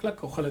היא טלק, טלק,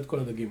 טלק, אוכל את כל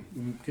הדגים.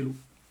 כאילו,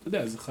 אתה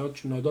יודע, זה חיות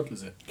שנועדות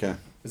לזה. כן.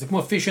 זה כמו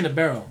fish in a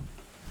barrel.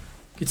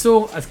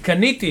 קיצור, אז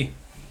קניתי,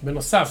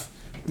 בנוסף,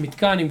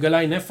 מתקן עם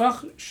גלאי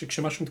נפח,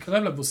 שכשמשהו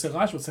מתקרב לה, ועושה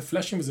רעש, ועושה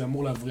פלאשים, וזה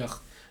אמור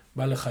להבריח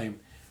בעלי חיים.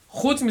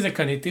 חוץ מזה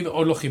קניתי,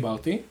 ועוד לא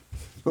חיברתי,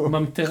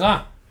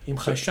 ממטרה עם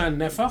חיישן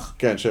נפח,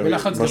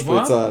 בלחץ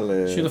גבוה,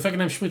 שדופק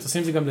להם שפריץ,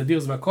 עושים זה גם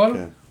לדירס והכל,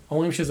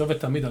 אומרים שזה עובד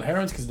תמיד על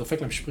הרנס, כי זה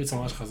דופק להם שפריץ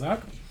ממש חזק,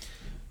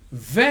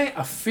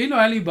 ואפילו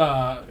היה לי,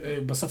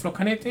 בסוף לא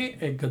קניתי,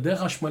 גדר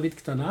חשמלית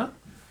קטנה,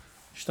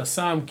 שאתה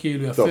שם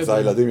כאילו יפה... טוב, זה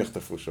הילדים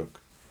יחטפו שוק.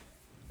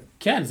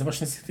 כן, זה מה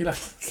שניסיתי לה.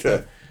 כן.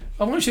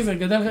 אומרים שזה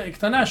גדר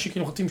קטנה,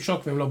 שכאילו חוטים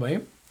שוק והם לא באים.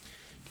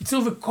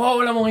 קיצור,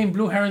 וכל המורים,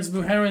 בלו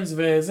הרנס,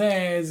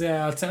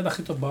 וזה הצעד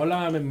הכי טוב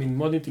בעולם, הם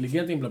מאוד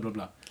אינטליגנטים, בלה בלה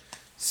בלה.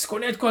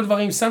 קונה את כל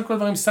הדברים, שם כל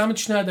הדברים, שם את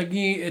שני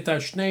הדגים, את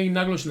השני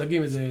נגלו של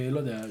דגים, איזה, לא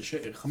יודע,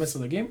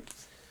 15 דגים,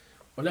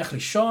 הולך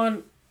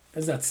לישון,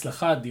 איזה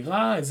הצלחה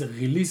אדירה, איזה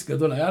ריליס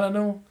גדול היה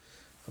לנו,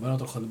 הבנות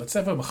הולכות לבית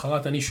ספר,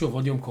 בחרת אני שוב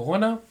עוד יום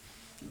קורונה,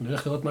 אני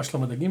הולך לראות מה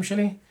שלום הדגים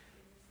שלי,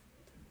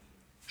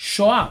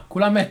 שואה,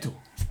 כולם מתו.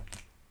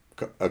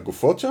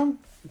 הגופות שם?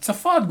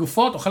 צפות,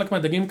 גופות, או חלק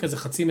מהדגים כזה,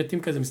 חצי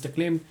מתים כזה,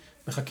 מסתכלים,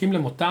 מחכים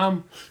למותם,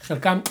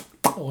 חלקם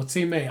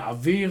רוצים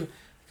אוויר,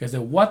 כזה,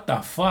 what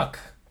the fuck.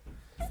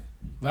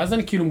 ואז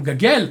אני כאילו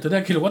מגגל, אתה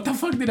יודע, כאילו, what the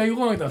fuck did I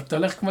wrong? אתה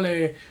הולך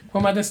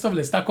כמו מהדסטופ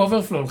לסטאק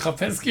אוברפלו,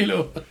 לחפש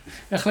כאילו,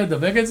 איך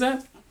לדבק את זה.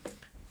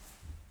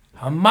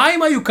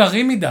 המים היו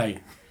קרים מדי.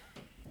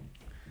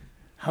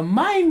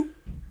 המים,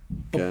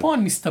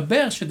 בפון,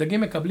 מסתבר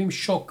שדגים מקבלים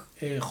שוק,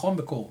 חום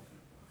בקור.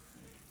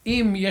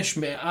 אם יש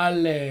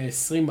מעל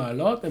 20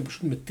 מעלות, הם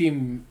פשוט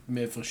מתים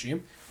מהפרשים,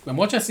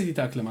 למרות שעשיתי את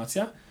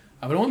האקלמציה,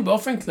 אבל אומרים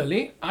באופן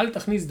כללי, אל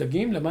תכניס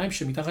דגים למים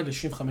שמתחת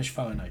ל-65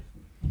 פרנהייט.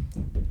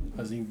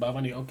 אז אם בא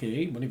ואני,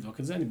 אוקיי, בוא נבדוק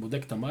את זה, אני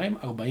בודק את המים,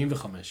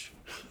 45.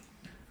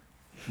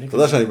 אתה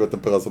יודע שאני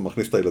בטמפרציה הזו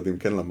מכניס את הילדים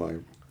כן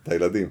למים, את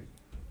הילדים.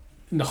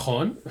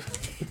 נכון.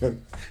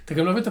 אתה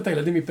גם לא הבאת את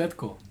הילדים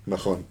מפטקו.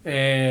 נכון.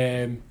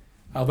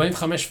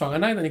 45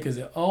 פרנהייט, אני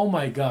כזה,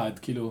 אומייגאד,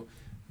 כאילו,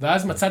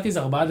 ואז מצאתי איזה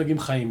 4 דגים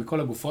חיים מכל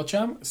הגופות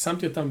שם,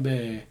 שמתי אותם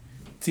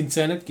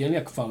בצנצנת, כי אין לי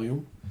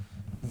אקווריום,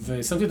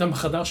 ושמתי אותם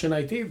בחדר שינה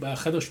איתי,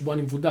 בחדר שבו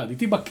אני מבודד,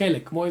 איתי בכלא,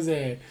 כמו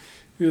איזה,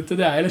 אתה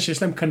יודע, אלה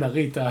שיש להם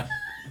כנרית,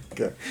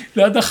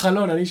 ליד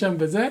החלון, אני שם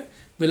בזה,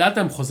 ולאט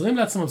הם חוזרים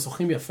לעצמם,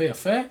 שוחים יפה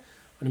יפה,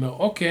 אני אומר,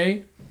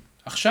 אוקיי,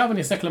 עכשיו אני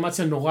אעשה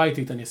אקלמציה נורא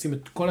איטית, אני אשים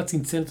את כל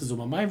הצנצנת הזו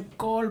במים,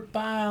 כל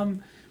פעם,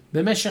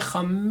 במשך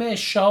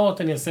 5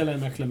 שעות אני אעשה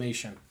להם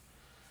אקלמיישן.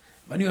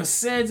 ואני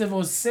עושה את זה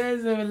ועושה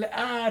את זה,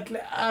 ולאט,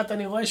 לאט,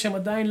 אני רואה שהם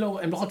עדיין לא,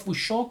 הם לא חטפו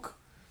שוק,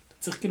 אתה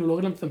צריך כאילו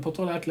להוריד להם את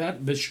הטמפרטורה לאט, לאט,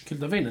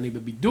 כאילו תבין, אני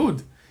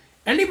בבידוד,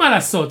 אין לי מה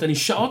לעשות, אני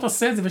שעות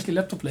עושה את זה, ויש לי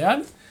לפטופ ליד,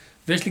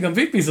 ויש לי גם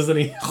ויפיס, אז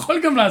אני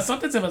יכול גם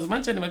לעשות את זה,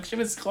 בזמן שאני מקשיב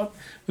לשיחות,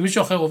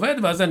 ומישהו אחר עובד,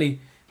 ואז אני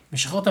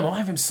משחרר אותם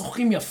במים, והם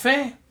שוחים יפה,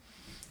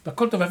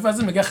 והכל טוב, ואז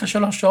אני מגיע אחרי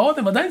 3 שעות,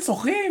 הם עדיין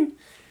שוחים,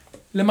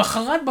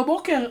 למחרת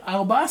בבוקר,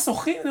 4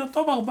 שוחים, זה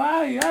טוב 4,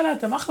 יאללה,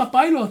 אתם אחלה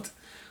פיילוט.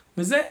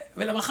 וזה,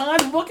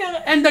 ולמחרת בבוקר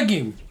אין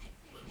דגים.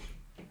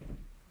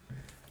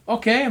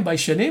 אוקיי, הם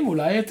ביישנים,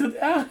 אולי אתה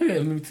יודע,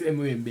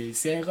 הם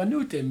בשיא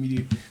הערנות, הם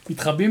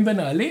מתחבאים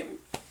בנעלים.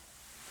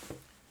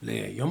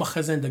 ליום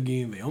אחרי זה אין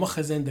דגים, ויום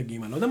אחרי זה אין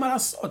דגים, אני לא יודע מה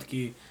לעשות,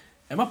 כי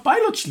הם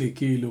הפיילוט שלי,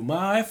 כאילו,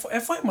 מה,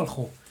 איפה הם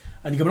הלכו?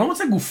 אני גם לא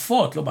מוצא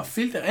גופות, לא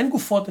בפילטר, אין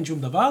גופות, אין שום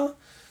דבר,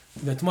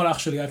 ואתמול האח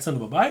שלי היה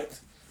אצלנו בבית,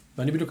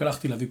 ואני בדיוק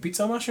הלכתי להביא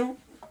פיצה או משהו, הוא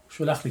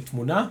שולח לי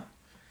תמונה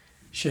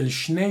של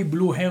 2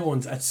 בלו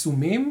הרונס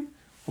עצומים,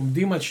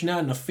 עומדים על 2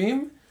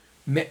 ענפים,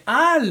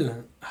 מעל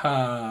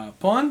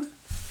הפונד,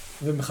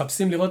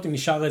 ומחפשים לראות אם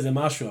נשאר איזה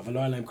משהו, אבל לא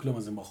היה להם כלום,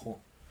 אז הם ברחו.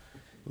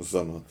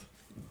 זונות.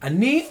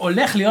 אני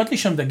הולך להיות לי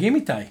שם דגים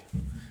איתי.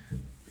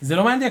 זה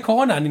לא מעניין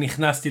הקורונה, אני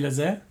נכנסתי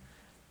לזה.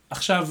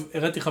 עכשיו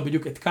הראיתי לך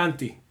בדיוק,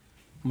 התקנתי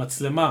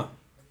מצלמה,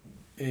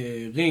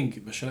 רינג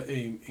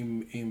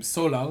עם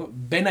סולר,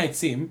 בין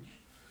העצים.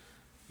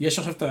 יש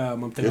עכשיו את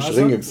הממטרה הזאת. יש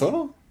רינג עם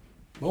סולר?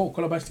 ברור,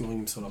 כל הבית שלי רינג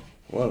עם סולר.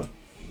 וואלה.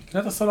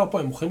 קנת הסולר פה,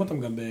 הם מוכרים אותם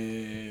גם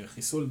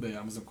בחיסול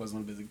באמזון כל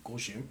הזמן, באיזה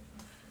גרושים.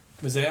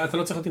 וזה, אתה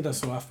לא צריך להתאים את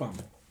הסולר אף פעם.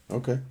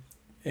 אוקיי.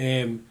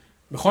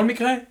 בכל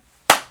מקרה,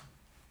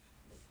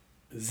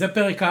 זה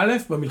פרק א'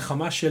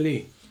 במלחמה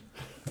שלי.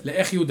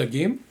 לאיך יהיו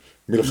דגים.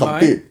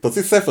 מלחמתי.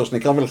 תוציא ספר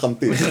שנקרא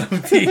מלחמתי.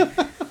 מלחמתי.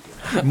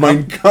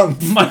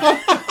 מיינקאמפ.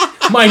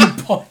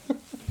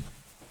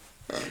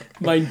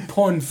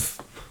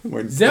 מיינפונף.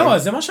 זהו,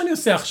 אז זה מה שאני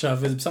עושה עכשיו,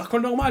 וזה בסך הכל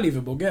נורמלי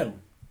ובוגר.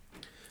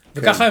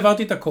 וככה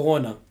העברתי את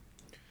הקורונה.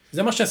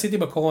 זה מה שעשיתי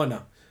בקורונה.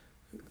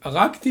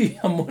 הרגתי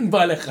המון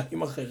בעלי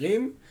חיים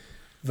אחרים,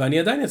 ואני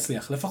עדיין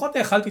אצליח. לפחות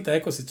האכלתי את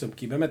האקוסיסטם,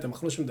 כי באמת, הם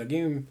אכלו שם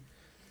דגים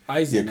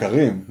אייזן.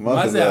 יקרים.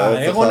 מה זה,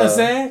 האירון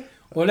הזה,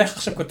 הוא הולך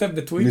עכשיו, כותב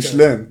בטוויטר.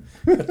 משלן.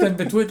 כותב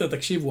בטוויטר,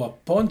 תקשיבו,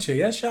 הפונד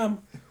שיש שם,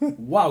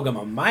 וואו, גם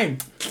המים.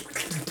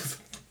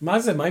 מה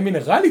זה, מים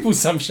מינרלי הוא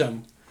שם שם.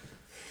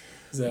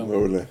 זהו.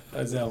 מעולה.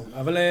 אז זהו,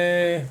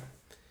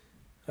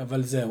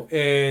 אבל זהו.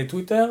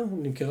 טוויטר,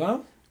 נמכרה?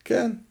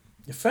 כן.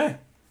 יפה.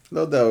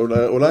 לא יודע,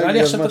 אולי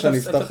הגיע הזמן שאני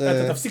אפתח...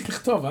 אתה תפסיק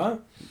לכתוב, אה?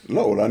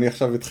 לא, אולי אני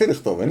עכשיו אתחיל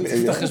לכתוב.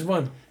 תפתח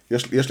חשבון.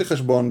 יש לי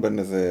חשבון בין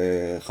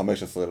איזה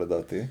 15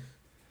 לדעתי,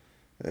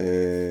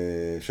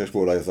 שיש בו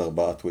אולי איזה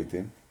 4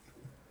 טוויטים.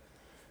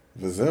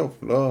 וזהו,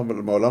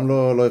 מעולם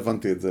לא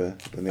הבנתי את זה.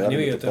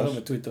 אני יותר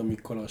בטוויטר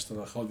מכל הרשתות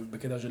האחרות,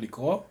 בקטע של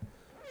לקרוא.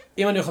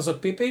 אם אני יכול לעשות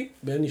פיפי,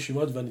 בין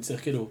ישיבות, ואני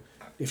צריך כאילו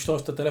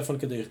לפתוח את הטלפון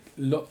כדי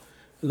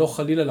לא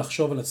חלילה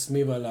לחשוב על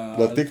עצמי ועל ה...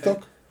 לא טיק טוק?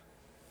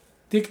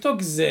 טיק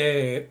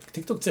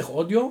טוק צריך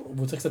אודיו,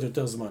 והוא צריך קצת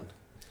יותר זמן.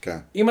 כן.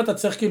 אם אתה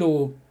צריך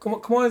כאילו,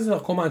 כמו איזה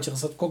נרקומן שצריך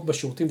לעשות קוק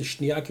בשירותים, זה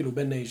שנייה כאילו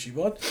בין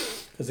ישיבות,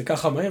 אז זה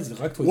ככה מהר, זה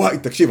רק... וואי,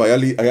 תקשיב,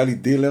 היה לי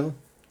דילר.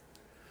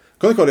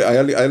 קודם כל,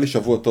 היה לי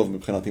שבוע טוב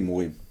מבחינת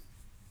הימורים.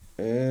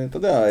 אתה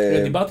יודע...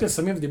 דיברתי על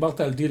סמים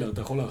ודיברת על דילר,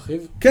 אתה יכול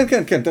להרחיב?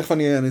 כן, תכף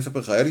אני אספר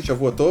לך. היה לי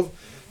שבוע טוב,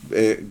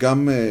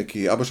 גם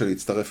כי אבא שלי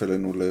הצטרף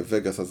אלינו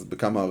לווגאס, אז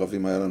בכמה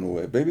ערבים היה לנו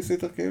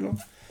בייביסיטר כאילו,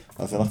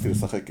 אז הלכתי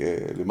לשחק,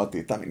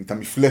 לימדתי איתם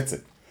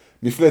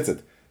מפלצת.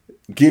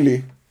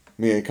 גילי,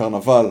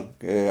 מקרנבל,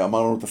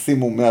 אמר לנו,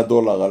 תשימו $100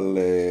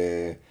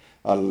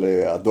 על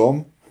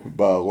אדום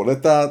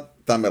ברולטה,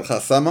 תמי הלכה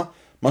שמה,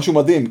 משהו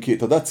מדהים, כי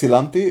אתה יודע,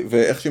 צילמתי,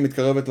 ואיך שהיא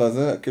מתקרבת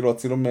לזה, כאילו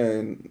הצילום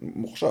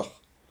מוחשך.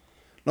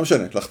 לא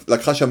משנה,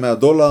 לקחה שם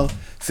 $100,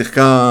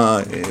 שיחקה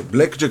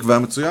בלק ג'ק והיה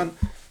מצוין.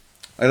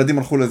 הילדים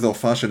הלכו לאיזו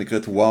הופעה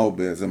שנקראת וואו,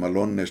 באיזה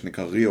מלון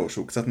שנקרא ריו,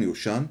 שהוא קצת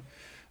מיושן,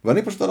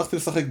 ואני פשוט הלכתי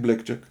לשחק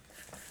בלק ג'ק.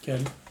 כן.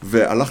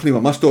 והלך לי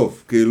ממש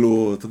טוב,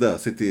 כאילו, אתה יודע,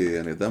 עשיתי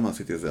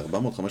איזה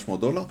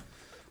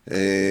 $400-500,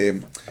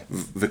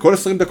 וכל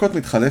 20 דקות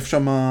מתחלף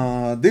שם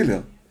דילר.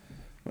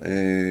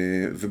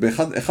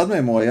 ובאחד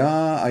מהם הוא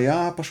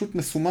היה פשוט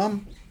מסומם,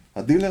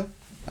 הדילר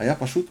היה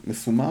פשוט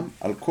מסומם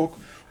על קוק,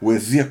 הוא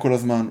הזיע כל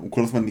הזמן, הוא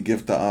כל הזמן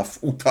ניגב את האף,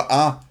 הוא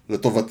טעה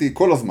לטובתי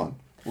כל הזמן.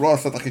 הוא לא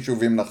עשה את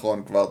החישובים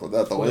נכון כבר, אתה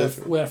יודע, אתה רואה...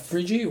 הוא היה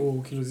פריג'י?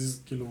 הוא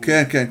כאילו...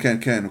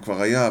 כן, הוא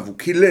כבר היה, והוא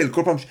קילל,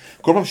 כל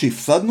פעם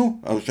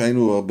שהפסדנו,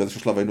 שהיינו,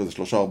 באיזשהו שלב היינו איזה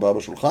 3 או 4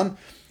 בשולחן,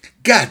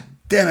 God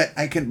damn it,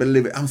 I can't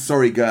believe it, I'm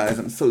sorry guys,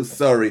 I'm so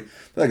sorry.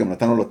 אתה יודע, גם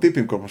נתנו לו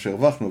טיפים כל מה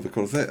שהרווחנו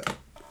וכל זה.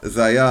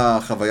 זה היה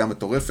חוויה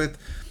מטורפת.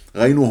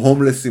 ראינו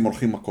הומלסים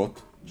הולכים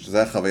מכות, שזה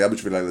היה חוויה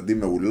בשביל הילדים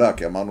מעולה,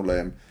 כי אמרנו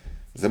להם,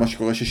 זה מה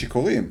שקורה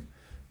ששיכורים.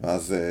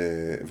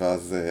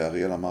 ואז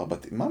אריאל אמר,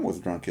 But mom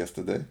was drunk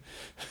yesterday.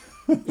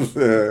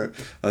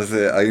 אז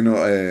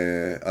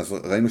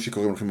ראינו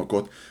שיכורים הולכים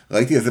מכות,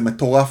 ראיתי איזה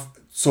מטורף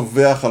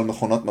צובח על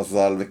מכונת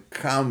מזל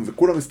וקם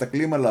וכולם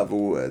מסתכלים עליו,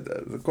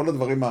 זה כל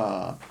הדברים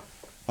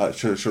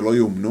שלא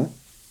יאומנו.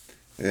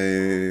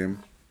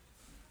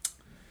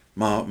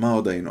 מה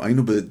עוד היינו?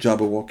 היינו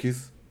בג'אבה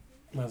ווקיז.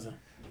 מה זה?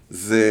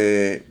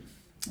 זה,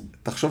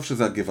 תחשוב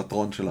שזה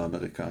הגבעטרון של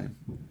האמריקאים.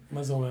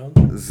 מה זה אומר?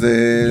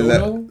 זה...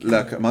 יורו?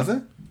 מה זה?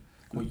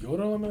 כמו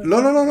יורו אמריקאי?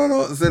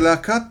 לא, זה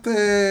להקת,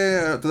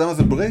 אתה יודע מה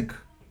זה ברייק?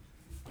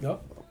 לא.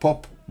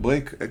 פופ,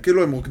 ברייק,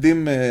 כאילו הם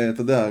רוקדים,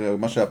 אתה יודע,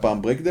 מה שהיה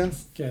פעם ברייק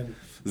דנס? כן.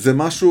 זה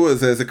משהו,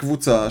 זה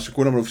קבוצה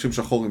שכולם לובשים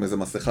שחור עם איזה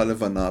מסכה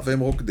לבנה, והם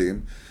רוקדים,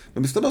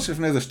 ומסתבר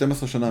שלפני איזה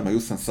 12 שנה הם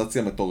היו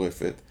סנסציה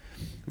מטורפת,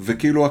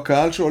 וכאילו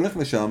הקהל שהולך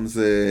לשם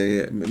זה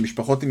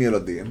משפחות עם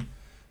ילדים,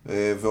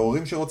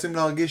 והורים שרוצים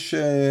להרגיש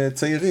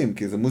צעירים,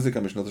 כי זה מוזיקה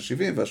משנות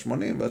ה-70 וה-80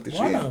 וה-90.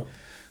 וואלה.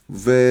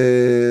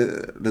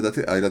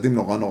 ולדעתי, הילדים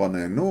נורא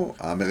נהנו,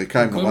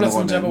 האמריקאים נורא קוראים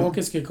לעצמם ג'אבה נהנו.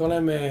 ווקיז, כי כל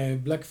להם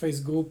בלק פייס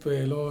גרופ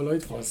לא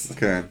יתפוס.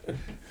 כן.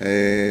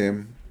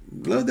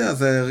 לא יודע,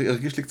 זה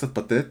הרגיש לי קצת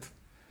פתט.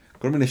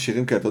 כל מיני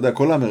שירים כאלה, אתה יודע,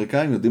 כל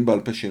האמריקאים יודעים בעל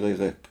פה שירי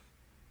ראפ.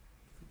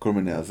 כל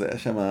מיני, אז היה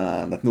שם,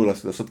 נתנו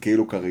לעשות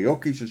כאילו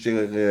קריוקי של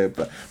שירי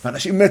ראפ,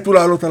 ואנשים מתו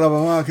לעלות על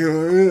הבמה,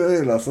 כאילו,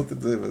 לעשות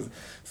את זה, וזה.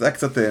 זה היה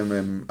קצת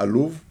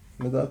עלוב,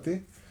 לדעתי.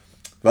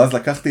 ואז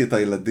לקחתי את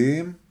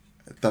הילדים,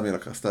 תמי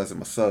עשתה איזה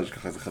מסאז'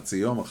 ככה איזה חצי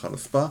יום, אחר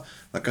לספה,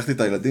 לקחתי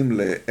את הילדים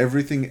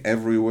ל-Everything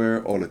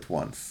Everywhere All at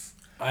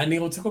Once. אני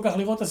רוצה כל כך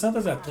לראות את הסרט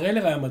הזה,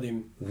 הטריילר היה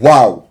מדהים.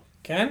 וואו!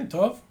 כן,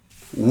 טוב.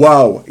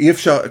 וואו,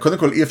 קודם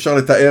כל אי אפשר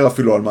לתאר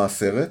אפילו על מה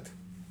הסרט.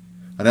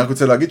 אני רק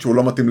רוצה להגיד שהוא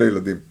לא מתאים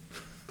לילדים.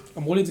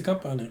 אמרו לי את זה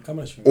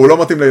כמה אנשים. הוא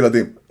לא מתאים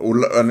לילדים.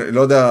 אני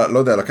לא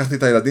יודע, לקחתי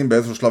את הילדים,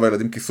 באיזשהו שלב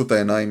הילדים כיסו את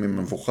העיניים עם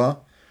מבוכה.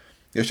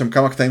 יש שם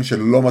כמה קטעים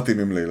שלא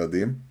מתאימים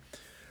לילדים.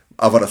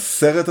 אבל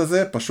הסרט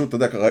הזה, פשוט, אתה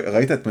יודע,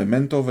 ראית את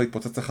ממנטו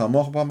והתפוצץ לך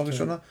המוח פעם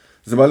הראשונה?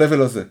 זה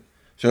ב-level הזה.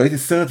 שראיתי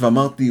סרט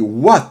ואמרתי,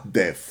 what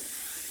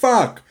the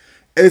fuck?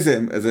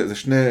 זה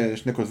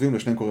שני כותבים,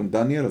 לשניהם קוראים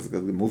דניאל, אז זה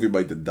movie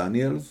by the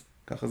Daniels,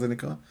 ככה זה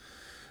נקרא.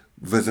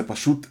 וזה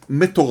פשוט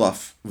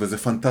מטורף, וזה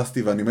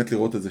פנטסטי, ואני מת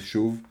לראות את זה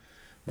שוב,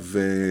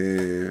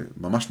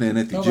 וממש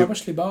נהניתי. טוב, אבא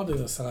שלי בא עוד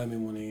איזה 10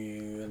 ימים,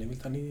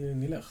 אני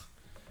נלך.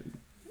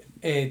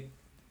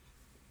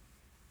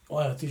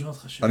 וואי, רציתי לשאול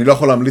אותך אני לא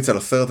יכול להמליץ על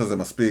הסרט הזה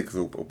מספיק,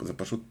 זה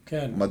פשוט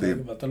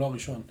מדהים. כן, ואתה לא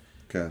הראשון.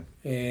 כן.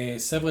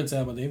 סברנס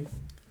היה מדהים.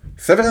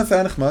 סברנס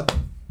היה נחמד.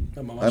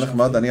 היה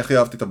נחמד, אני הכי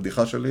אהבתי את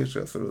הבדיחה שלי,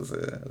 שעשו לו איזה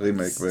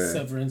רימייק.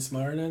 סברנס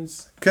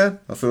מרננס? כן,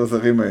 עשו לו איזה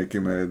רימייק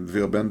עם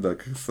דביר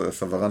בנדק,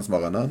 סברנס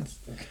מרננס.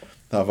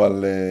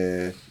 אבל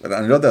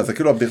אני לא יודע, זה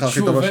כאילו הבדיחה הכי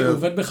טובה הוא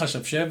עובד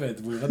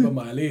בחשבשבת, והוא עובד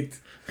במעלית.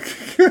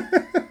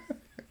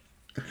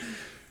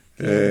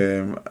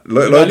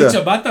 לא יודע. מעלית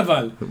שבת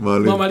אבל.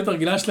 כמו המעלית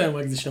הרגילה שלהם,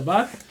 רק זה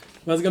שבת,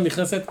 ואז גם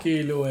נכנסת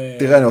כאילו...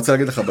 תראה, אני רוצה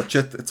להגיד לך,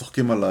 בצ'אט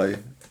צוחקים עליי,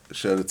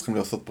 שצריכים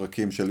לעשות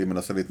פרקים שלי,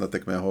 מנסה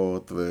להתנתק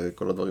מההוט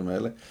וכל הדברים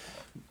האלה.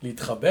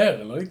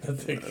 להתחבר, לא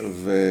להתנתק.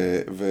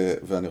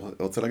 ואני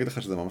רוצה להגיד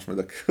לך שזה ממש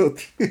מדכא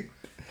אותי.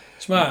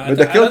 תשמע, אני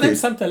לא יודע אם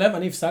שמת לב,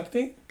 אני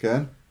הפסקתי.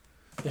 כן?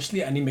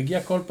 אני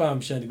מגיע כל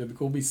פעם שאני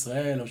בביקור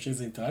בישראל, או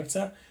שאיזו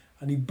אינטראקציה,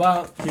 אני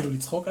בא כאילו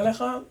לצחוק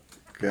עליך,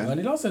 אבל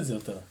אני לא עושה את זה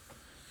יותר.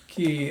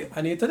 כי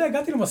אתה יודע,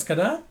 הגעתי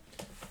למסקנה.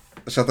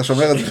 שאתה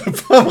שומר את זה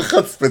פעם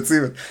אחת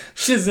ספציפית.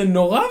 שזה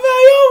נורא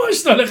והיום מה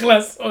שאתה הולך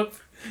לעשות.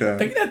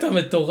 תגיד, אתה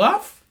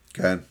מטורף?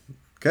 כן,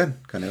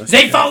 כנראה. זה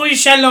יפורי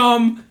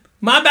שלום,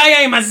 מה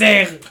הבעיה עם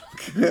הזר?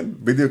 כן,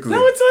 בדיוק זה. למה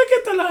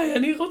צועקת עליי?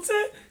 אני רוצה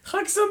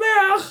חג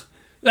שמח.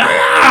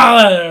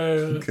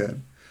 כן.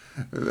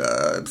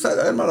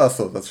 בסדר, אין מה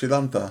לעשות, אז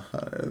שילמת.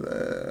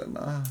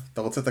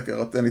 אתה רוצה,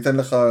 אני אתן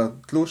לך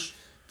תלוש?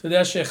 אתה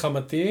יודע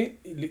שחמתי,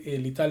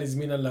 ליטל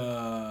הזמינה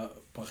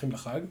לפרחים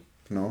לחג,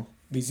 נו.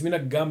 והזמינה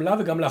גם לה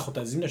וגם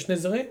לאחותה. הזמינה שני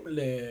זרים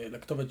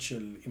לכתובת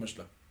של אמא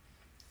שלה,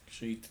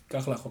 שהיא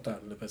תיקח לאחותה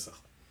לפסח.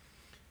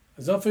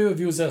 אז זו אפילו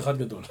הביאו זר אחד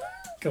גדול,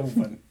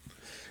 כמובן.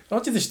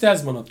 למרות שזה שתי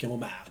הזמנות, כי הם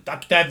אומרים, אתה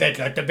כתבת,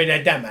 לא אתה בן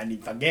אדם, אני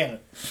מפגר.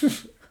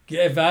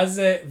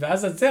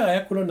 ואז הזר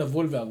היה כולו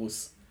נבול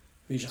והרוס.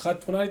 והיא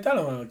שחט תמונה ליטל,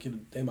 אמרה, כאילו,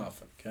 די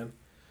מאפן, כן?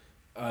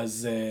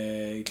 אז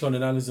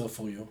התלוננה לזר for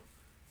you.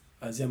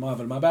 אז היא אמרה,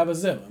 אבל מה הבעיה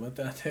בזר?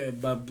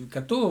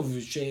 כתוב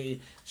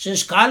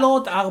 6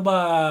 קלות,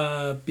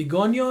 4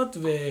 פיגוניות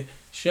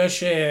ו6,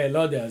 לא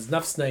יודע,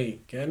 זנב סנאי,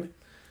 כן?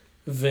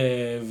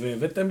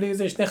 והבאתם לי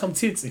איזה 2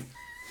 חמציצים.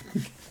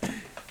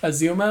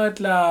 אז היא אומרת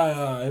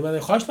לה, אני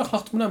יכולה לשלוח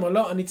לך תמונה? אמרה,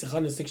 לא, אני צריכה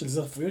נציג של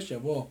זר for you,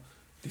 שיבוא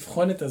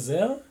לבחון את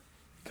הזר,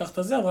 קח את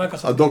הזר, ורק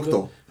ככה...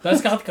 הדוקטור.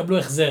 ואז ככה תקבלו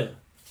החזר.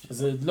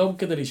 שזה לא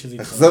כדאי לי שזה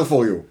יתחר. החזר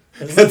for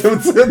you. אתם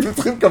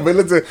צריכים לקבל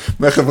את זה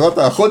מהחברת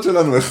האחות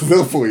שלנו,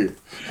 החזר for you.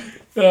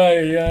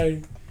 איי.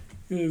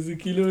 זה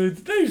כאילו,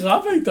 אתה יודע,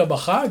 רבה איתה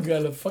בחג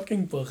על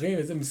הפאקינג פרחים,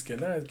 איזה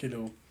מסכנה,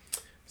 כאילו...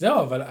 זהו,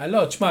 אבל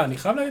לא, תשמע, אני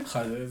חייב להגיד לך,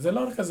 זה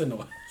לא כזה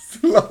נורא.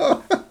 לא.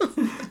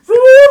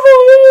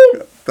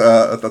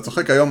 אתה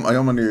צוחק,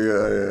 היום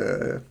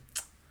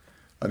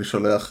אני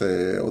שולח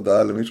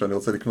הודעה למישהו, אני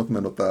רוצה לקנות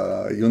ממנו את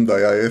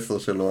היונדאי i10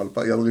 שלו,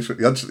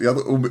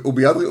 הוא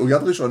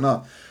ביד ראשונה,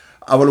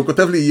 אבל הוא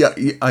כותב לי,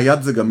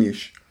 היד זה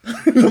גמיש.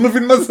 לא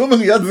מבין מה זה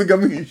אומר, יד זה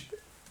גמיש.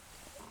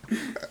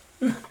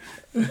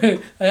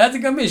 היד זה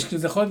גמיש, כי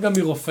זה יכול להיות גם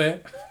מרופא.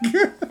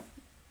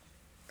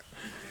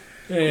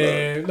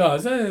 לא,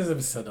 זה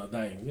בסדר,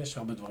 די, יש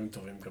הרבה דברים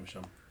טובים גם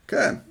שם.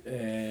 כן,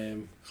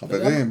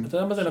 חברים. אתה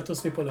יודע מה זה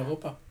לטוס מפה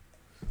לאירופה?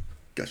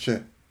 קשה.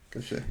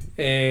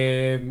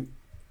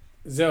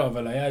 זהו,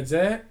 אבל היה את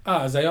זה.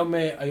 אז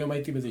היום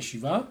הייתי באיזו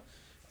ישיבה,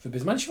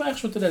 ובזמן ישיבה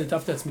איכשהו, אתה יודע,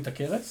 ליטפתי לעצמי את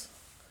הכרס.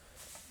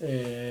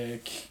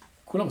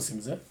 כולם עושים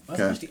את זה. ואז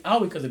יש לי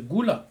כזה,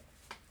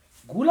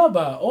 גולה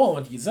באור,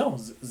 זהו,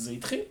 זה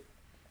התחיל.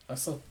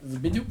 זה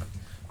בדיוק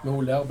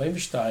מעולה,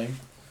 42.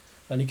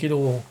 ואני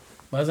כאילו,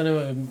 ואז אני,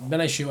 בין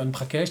הישיבה, אני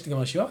מחכה, שתיגמר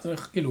הישיבה, אז אני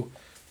כאילו,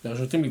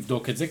 לרשותים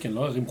לבדוק את זה, כי אני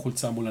לא ארים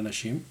חולצה מול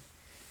אנשים.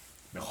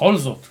 בכל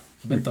זאת,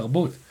 בן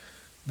תרבות.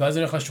 ואז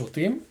אני הולך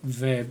לשירותים,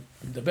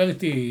 ומדבר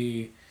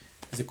איתי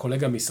איזה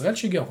קולגה מישראל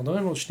שהגיע, אנחנו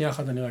מדברים לו, שנייה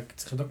אחת, אני רק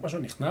צריך לבדוק משהו,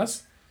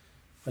 נכנס,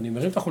 ואני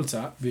מרים את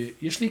החולצה,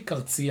 ויש לי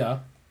קרצייה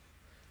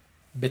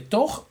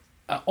בתוך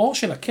האור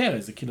של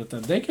הקרס, זה כאילו, אתה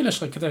די כאילו,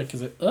 יש לך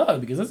כזה,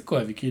 בגלל זה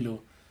כואב, היא כאילו,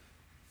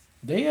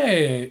 די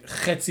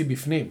חצי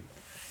בפנים.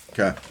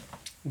 כן.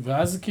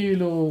 ואז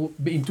כאילו,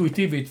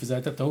 באינטואיטיבית, וזו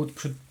הייתה טעות,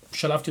 פשוט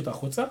שלפתי אותה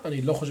החוצה,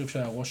 אני לא חושב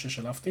שהיה ראש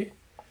ששלפתי,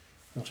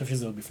 אני חושב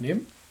שזה עוד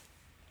בפנים.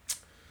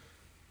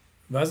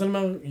 ואז אני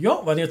אומר,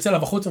 ואני יוצא לה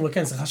בחוץ, אני אומר,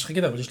 כן, סליחה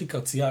שחיכית, אבל יש לי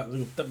קרצייה,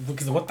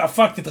 וכזה, what the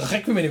fuck,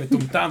 תתרחק ממני,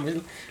 מטומטם,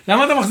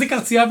 למה אתה מחזיק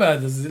קרצייה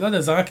ביד? אז לא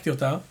יודע, זרקתי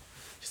אותה,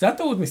 שזה היה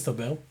טעות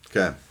מסתבר.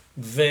 כן.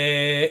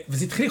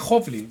 וזה התחיל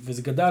לחוב לי,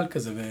 וזה גדל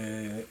כזה,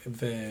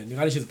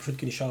 ונראה לי שזה פשוט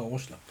כי נשאר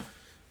הראש שלה.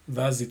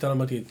 ואז איתה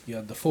אמרתי, יא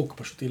דפוק,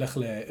 פשוט תלך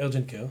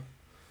לארג'נט קר,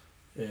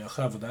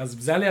 אחרי העבודה, אז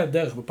זה היה לי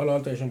הדרך, בפעלו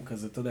אלטה יש שם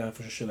כזה, אתה יודע,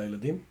 איפה של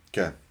הילדים.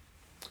 כן.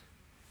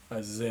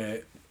 אז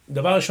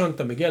דבר ראשון,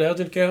 אתה מגיע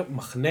לארג'נט קר,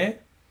 מחנה,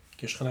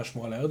 כי יש חנה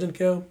שמורה לארג'נט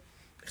קר,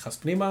 נכנס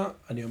פנימה,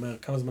 אני אומר,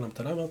 כמה זמן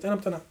המתנה? אני אומרת, אין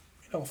המתנה,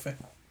 הנה רופא.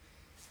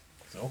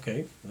 זה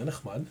אוקיי, זה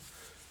נחמד.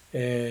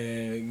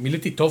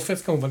 מיליתי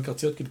טופס, כמובן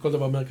קרציות, כי כל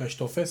דבר באמריקה יש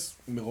טופס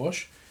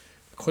מראש.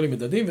 לקחו לי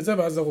מדדים וזה,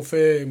 ואז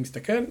הרופא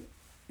מסתכל, הוא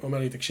אומר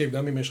לי, תקשיב,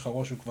 גם אם יש לך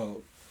ראש, הוא כבר,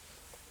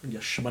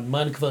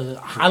 שמנמן כבר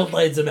אכלת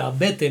את זה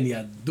מהבטן, יא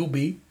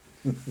דובי,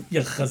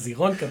 יא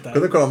חזירון קטן.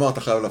 קודם כל אמר,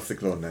 אתה חייב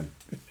להפסיק לעונן.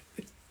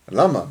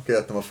 למה? כי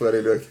אתה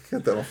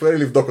מפריע לי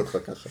לבדוק אותך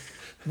ככה.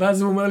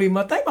 ואז הוא אומר לי,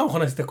 מתי מה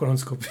מכונה עשית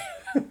קולונוסקופי?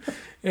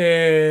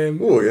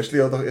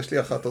 יש לי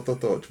אחת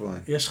אותו עוד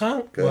שבועיים. יש לך?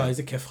 וואי,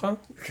 איזה כיף לך.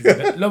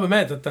 לא,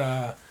 באמת,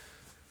 אתה...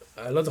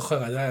 לא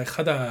זוכר, זה היה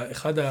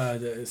אחד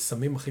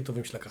הסמים הכי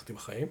טובים שלקחתי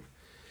בחיים.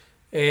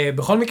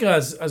 בכל מקרה,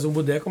 אז הוא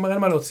בודק, הוא אומר, אין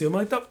מה להוציא. הוא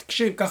אומר לי, טוב,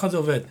 תקשיב, ככה זה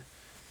עובד.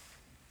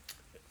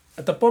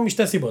 אתה פה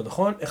משתי סיבות,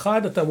 נכון?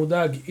 אחד, אתה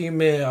מודאג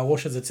אם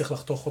הראש הזה צריך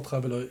לחתוך אותך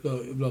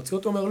ולהוציא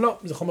אותו. הוא אומר, לא,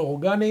 זה חומר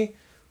אורגני,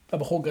 אתה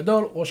בחור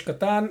גדול, ראש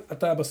קטן,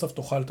 אתה בסוף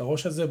תאכל את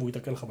הראש הזה והוא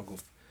יתקל לך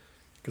בגוף.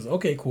 כזה,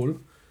 אוקיי, קול.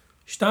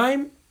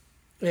 2,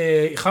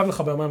 יחב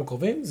לך ביומיים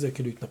הקרובים, זה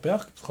כאילו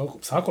יתנפח,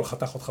 בסך הכל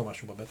חתך אותך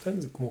משהו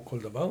בבטן, זה כמו כל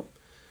דבר.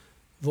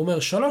 והוא אומר,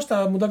 3,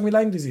 אתה מודאג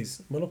מליים דיזיז.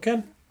 הוא אומר לו, כן.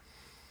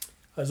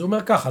 אז הוא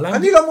אומר ככה,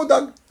 אני לא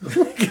מודאג.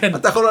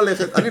 אתה יכול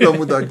ללכת, אני לא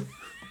מודאג.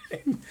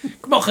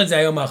 כמו כן, זה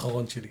היום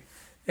האחרון שלי.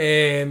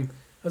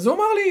 אז הוא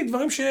אמר לי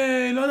דברים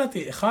שלא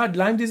ידעתי. 1,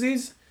 ליים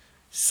דיזיז,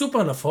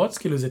 סופר נפוץ,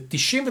 כאילו זה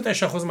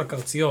 99%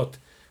 מהקרציות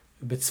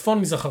בצפון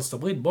מזרח ארצות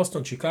הברית,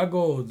 בוסטון,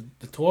 שיקגו,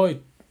 דטרויט,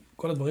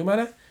 כל הדברים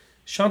האלה.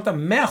 שם אתה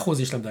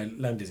 100% יש להם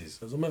ליים דיזיז.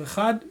 אז הוא אומר,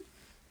 1,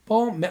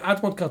 פה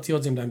מעט מאוד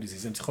קרציות זה עם ליים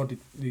דיזיז, הן צריכות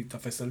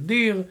להתאפס על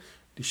דיר,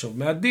 לשאוב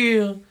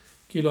מהדיר,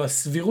 כאילו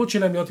הסבירות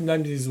שלהם להיות עם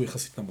ליים דיזיז הוא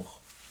יחסית נמוך.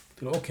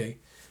 כאילו, אוקיי.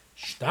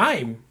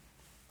 2,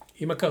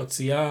 אם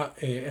הקרצייה,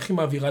 איך היא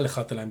מעבירה לך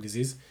את הליים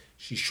דיזיז?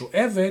 שהיא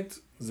שואבת,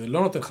 זה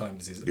לא נותן לך ליים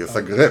דיזיז. היא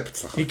עושה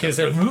גרפ, היא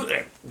כזה,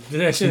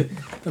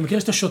 אתה מכיר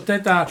שאתה שותה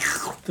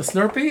את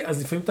הסלרפי,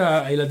 אז לפעמים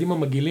הילדים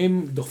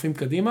המגעילים דוחפים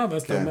קדימה,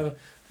 ואז אתה אומר,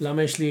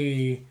 למה יש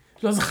לי...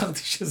 לא זכרתי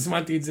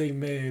שהזמנתי את זה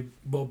עם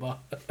בובה.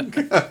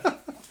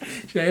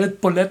 שהילד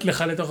פולט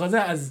לך לתוך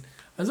הזה, אז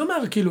הוא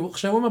אומר, כאילו,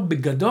 עכשיו הוא אומר,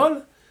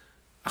 בגדול,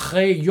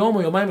 אחרי יום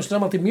או יומיים או שלושה,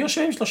 אמרתי, מי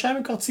יושב עם 3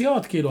 ימים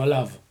קרציות, כאילו,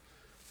 עליו? הוא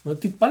אומר,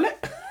 תתפלא.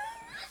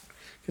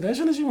 כדי יש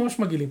אנשים ממש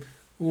מגעילים.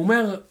 הוא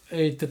אומר,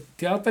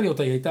 תיארת לי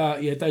אותה, היא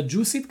הייתה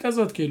ג'וסית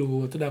כזאת,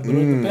 כאילו, אתה יודע, בלו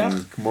התפח.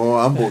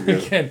 כמו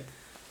המבורגר. כן.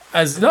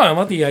 אז לא,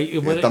 אמרתי,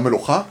 היא הייתה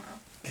מלוכה?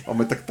 או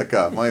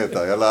מתקתקה? מה היא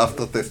הייתה? היה לה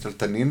אפטר טסט של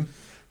תנין?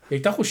 היא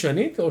הייתה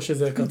חושנית, או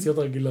שזה קרציות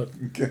רגילות?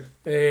 כן.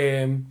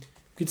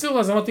 בקיצור,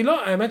 אז אמרתי,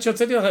 לא, האמת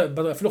שיוצאתי,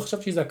 אפילו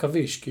חשבתי שזה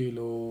עכביש,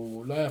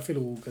 כאילו, לא היה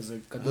אפילו כזה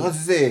כדור.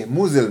 רזה,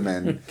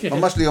 מוזלמן,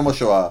 ממש ליום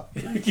השואה. אתה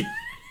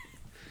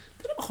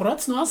יודע, בחורה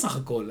צנועה סך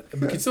הכל.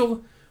 בקיצור,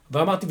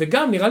 ואמרתי,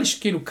 וגם נראה לי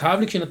שכאילו כאב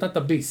לי כשנתת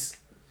ביס.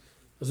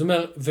 אז הוא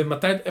אומר,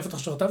 ומתי, איפה אתה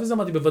חשבת וזה?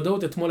 אמרתי,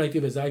 בוודאות, אתמול הייתי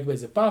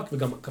באיזה פארק,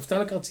 וגם קפצה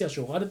לקרצייה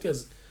שהורדתי,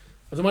 אז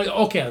הוא אומר לי,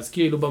 אוקיי, אז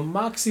כאילו,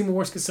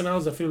 במקסימום worst case scenario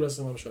זה אפילו לא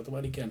 24 שעות. הוא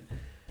אומר לי, כן.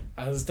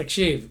 אז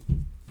תקשיב,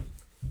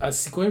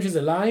 הסיכויים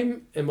שזה ליים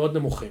הם מאוד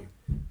נמוכים.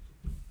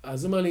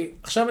 אז הוא אומר לי,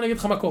 עכשיו אני אגיד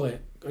לך מה קורה.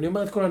 אני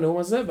אומר את כל הנאום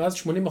הזה, ואז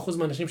 80%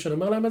 מהאנשים שאני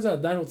אומר להם את זה,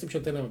 עדיין רוצים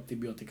שתן להם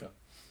אנטיביוטיקה.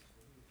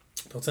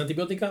 אתה רוצה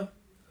אנטיביוטיקה?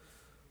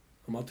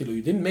 אמרתי לו,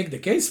 you didn't make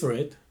the case for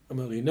it.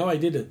 אמר לי, no,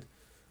 I didn't.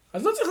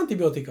 אז לא צריך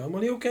אנטיביוטיקה. אמר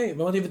לי, אוקיי.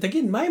 ואמרתי,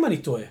 ותגיד, מה אם אני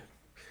טועה?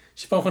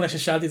 שפעם אחרונה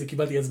ששאלתי את זה,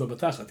 קיבלתי אצבע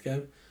בתחת, כן?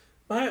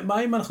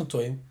 מה אם אנחנו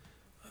טועים?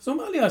 אז הוא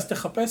אמר לי, אז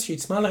תחפש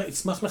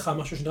שיצמח לך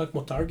משהו שנראה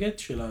כמו טארגט,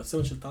 של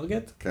הסמל של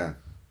טארגט. כן.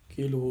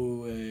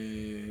 כאילו,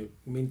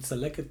 מין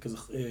צלקת כזה,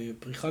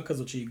 פריחה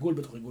כזאת שהיא עיגול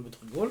בתוך עיגול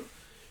בתוך עיגול.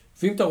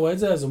 ואם אתה רואה את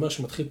זה, אז זה אומר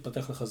שמתחיל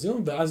להתפתח לך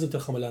זיהום, ואז ייתן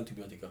לך מלא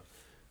אנטיביוטיקה.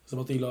 אז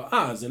אמרתי לו,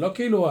 זה לא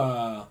כאילו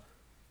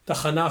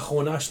התחנה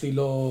האחרונה שלי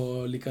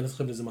לא להיכנס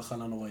לכם לאיזה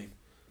מחלה נוראית.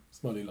 אז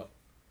אמר לי, לא.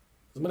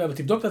 אז אמר לי, אבל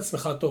תבדוק את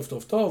עצמך טוב,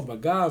 טוב, טוב,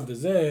 בגב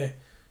וזה,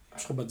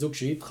 יש לך בת זוג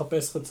שהיא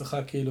תחפש אצלך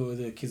כאילו,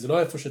 כי זה לא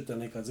איפה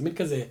שתנקה, זה מין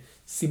כזה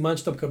סימן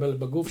שאתה מקבל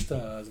בגוף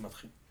שאתה, זה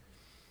מתחיל.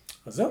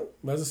 אז זהו,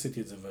 ואז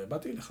עשיתי את זה,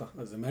 ובאתי לך.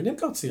 אז זה מעניין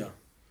קרצייה.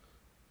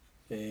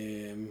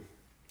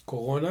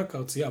 קורונה,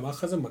 קרצייה, מה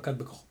אחרי זה? מכת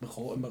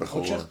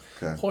בחושך?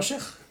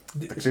 חושך?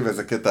 תקשיב,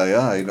 איזה קטע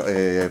היה,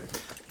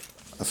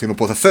 עשינו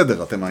פה את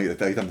הסדר,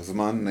 היית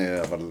מוזמן,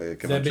 אבל...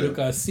 זה בדיוק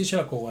השיא של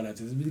הקורונה,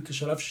 זה בדיוק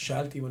השלב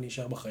ששאלתי אם אני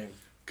אשאר בחיים.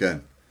 כן.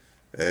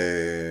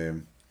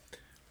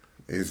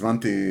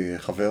 הזמנתי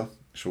חבר,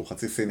 שהוא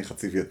חצי סיני,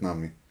 חצי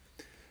וייטנאמי,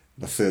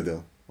 בסדר,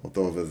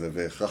 אותו וזה,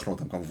 והכרחנו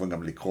אותם כמובן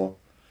גם לקרוא.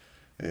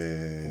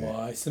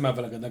 וואי, זה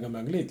אבל אגדה גם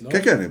באנגלית, לא?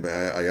 כן, כן,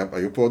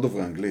 היו פה עוד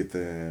דוברי אנגלית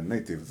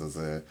נייטיב,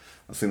 אז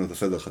עשינו את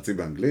הסדר חצי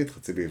באנגלית,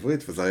 חצי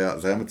בעברית,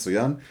 וזה היה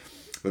מצוין,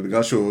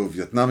 ובגלל שהוא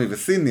וייטנאמי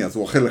וסיני, אז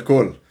הוא אוכל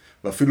הכל,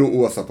 ואפילו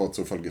הוא עשה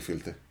פרצוף על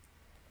גפילטה.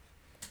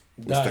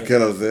 הוא הסתכל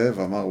על זה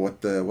ואמר,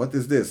 what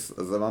is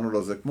this? אז אמרנו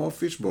לו, זה כמו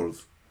fish balls,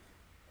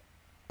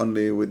 only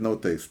with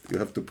no taste, you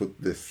have to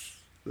put this,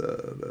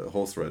 the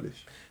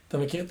horseradish. אתה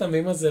מכיר את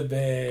המים הזה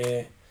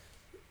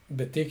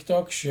בטיק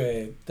טוק,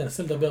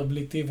 שתנסה לדבר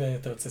בלי טי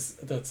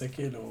ואתה יוצא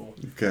כאילו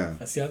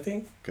אסיאתי?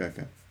 כן,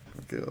 כן.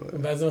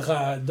 ואז הוא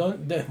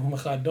אומר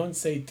לך, don't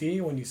say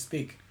tea when you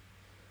speak.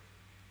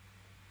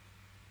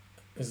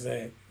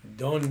 זה,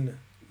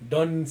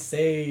 don't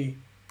say,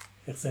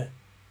 איך זה?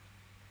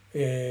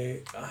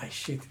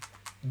 שיט.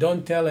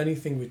 Don't tell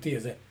anything with tea.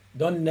 זה,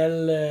 don't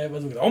tell,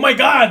 oh my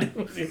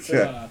god!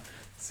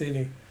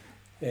 סיני.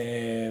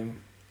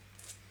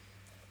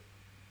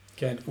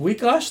 כן,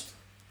 we crushed?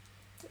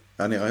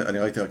 אני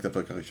ראיתי רק את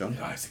הפרק הראשון.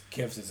 איזה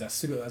כיף זה,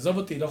 עזוב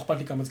אותי, לא אכפת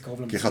לי כמה זה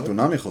קרוב למציאות. כי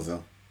חתונמי חוזר.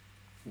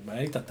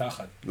 מעניין לי את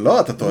התחת.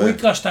 לא, אתה טועה. הוא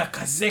יקרא שאתה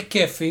כזה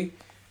כיפי,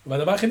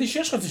 והדבר היחידי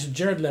שיש לך זה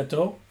שג'רד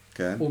לטו,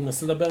 הוא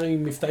מנסה לדבר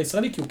עם מבטא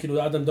ישראלי, כי הוא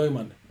כאילו אדם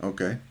דוימן.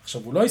 אוקיי.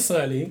 עכשיו, הוא לא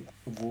ישראלי,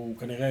 והוא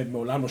כנראה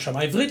מעולם לא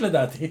שמע עברית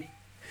לדעתי,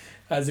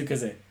 אז זה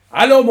כזה,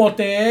 הלו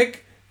מותק,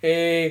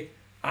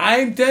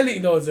 I'm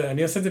telling, לא,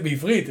 אני עושה את זה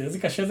בעברית, איזה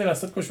קשה זה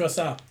לעשות כמו שהוא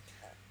עשה.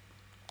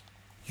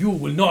 You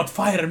will not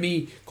fire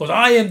me, because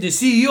I am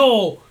the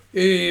CEO,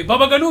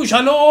 בבא גנוש,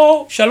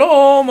 הלו,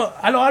 שלום,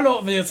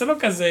 הלו, ויוצא לו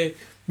כזה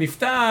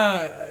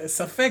מבטא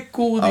ספק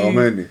קורדי,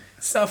 ארמני.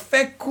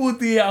 ספק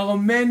קורדי,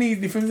 ארמני,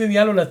 לפעמים זה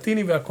נהיה לו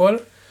לטיני והכל,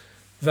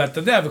 ואתה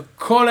יודע,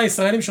 וכל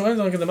הישראלים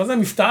שומעים את זה, מה זה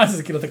המבטא הזה?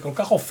 זה כאילו, אתה כל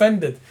כך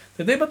אופנדד.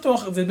 זה די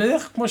בטוח, זה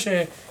בדרך כמו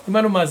שאם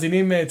אנו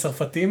מאזינים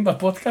צרפתים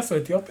בפודקאסט או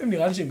אתיופים,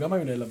 נראה לי שהם גם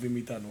היו נעלבים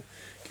מאיתנו.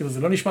 כאילו, זה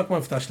לא נשמע כמו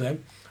המבטא שלהם.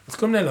 אז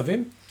כולם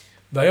נעלבים,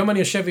 והיום אני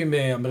יושב עם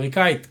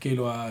אמריקאית,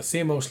 כאילו,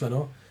 ה-CMO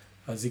שלנו,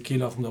 אז היא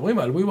כאילו, אנחנו מדברים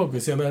על WeWork,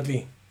 והיא אומרת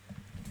לי,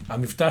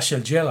 המבטא של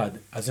ג'רד.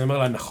 אז אני אומר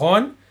לה,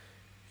 נכון?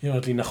 היא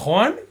אומרת לי,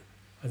 נכון?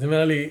 אז היא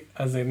אומרת לי,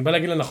 אז אני בא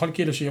להגיד לה, נכון,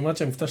 כאילו, שהיא אומרת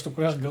שהמבטא שלו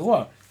כל כך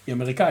גרוע, היא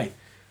אמריקאית.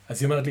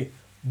 אז היא אומרת לי,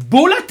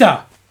 בול אתה!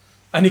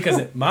 אני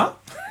כזה, מה?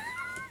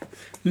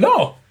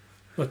 לא.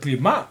 אמרתי לי,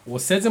 מה? הוא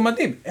עושה את זה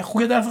מדהים. איך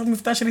הוא ידע לעשות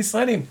מבטא של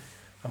ישראלים?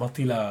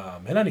 אמרתי לה,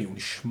 מלאני, הוא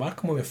נשמע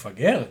כמו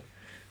מפגר.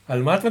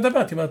 על מה את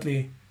מדברת? היא אמרת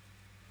לי,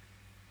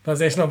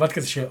 ואז יש לו מבט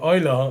כזה של, אוי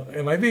לא, am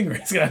I being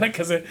racist?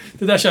 כזה,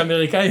 אתה יודע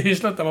שהאמריקאי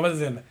יש לו את המבט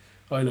הזה,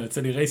 אוי לא,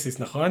 יוצא לי רייסיסט,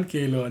 נכון?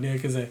 כאילו, אני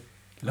כזה,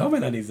 לא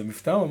מלאני, זה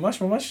מבטא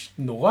ממש ממש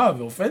נורא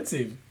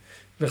ואופנסיב.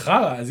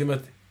 וחרא, אז היא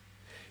אומרת,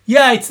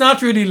 yeah, it's not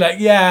really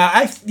like,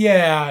 yeah,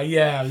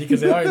 אני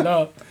כזה, אוי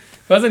לא.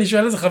 ואז אני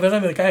שואל איזה חבר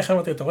אמריקאי, איך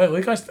אמרתי, אתה רואה,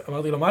 ריקרשט?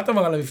 אמרתי לו, מה אתה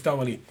אומר על המבטא?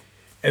 אמר לי,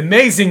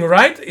 amazing,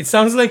 right? It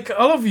sounds like all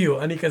of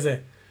you. אני כזה,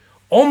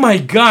 oh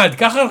my god,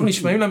 ככה אנחנו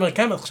נשמעים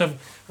לאמריקאים. עכשיו,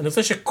 אני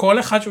רוצה שכל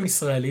אחד שהוא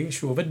ישראלי,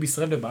 שהוא עובד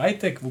בישראל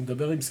ובהייטק, והוא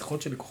מדבר עם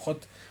שיחות של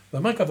לקוחות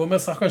באמריקה, ואומר,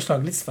 סך הכל יש לו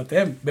אנגלית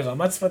שפתיהם,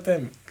 ברמת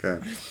שפתיהם. כן.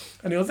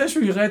 אני רוצה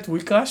שהוא יראה את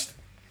ריקרשט,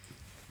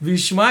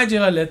 וישמע את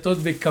ג'רלטות,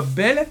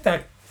 ויקבל את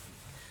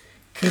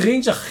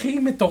הקרינג' הכי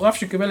מטורף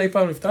שקיבל אי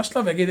פעם למבטא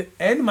שלה, ויגיד,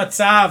 אין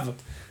מצב.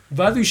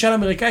 ואז הוא ישאל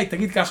אמריקאי,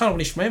 תגיד ככה, אנחנו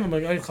נשמעים,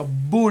 אמריקאי לך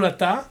בול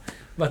אתה,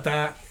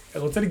 ואתה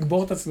רוצה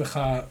לגבור את עצמך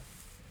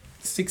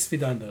 6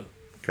 feet under.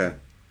 כן.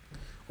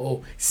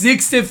 או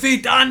 60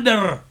 feet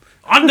under.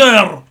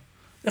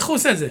 איך הוא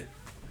עושה את זה?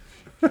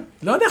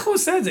 לא יודע איך הוא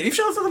עושה את זה, אי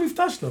אפשר לעשות את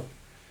המבטא שלו.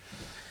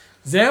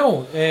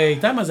 זהו,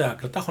 איתי, מה זה,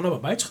 ההקלטה האחרונה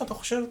בבית שלך, אתה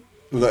חושב?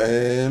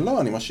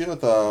 לא, אני משאיר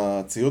את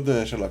הציוד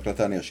של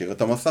ההקלטה, אני אשאיר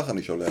את המסך,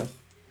 אני שולח.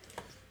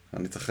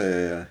 אני צריך,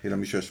 הנה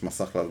מישהו יש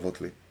מסך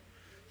להלוות לי.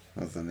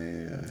 אז אני...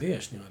 לי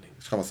יש, נראה לי.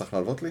 יש לך מסך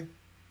להלוות לי?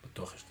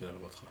 בטוח יש לי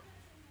להלוות לך.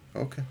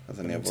 אוקיי, אז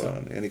אני אבוא,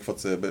 אני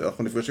אקפוץ,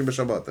 אנחנו נפגשים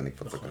בשבת, אני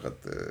אקפוץ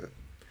לקחת,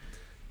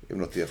 אם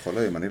לא תהיה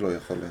חולה, אם אני לא אהיה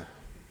חולה.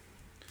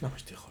 למה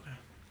שתהיה חולה?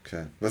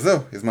 כן, וזהו,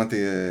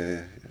 הזמנתי,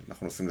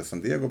 אנחנו נוסעים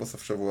לסן דייגו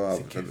בסוף שבוע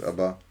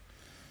הבא.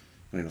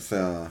 אני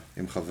נוסע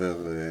עם חבר,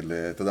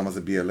 אתה יודע מה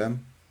זה BLM?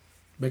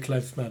 Black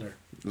Lives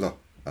Matter. לא,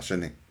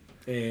 השני.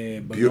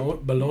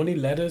 בלוני,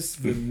 לטס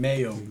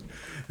ומיו.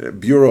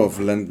 Bureau of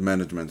Land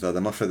Management, זה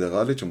אדמה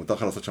פדרלית שמותר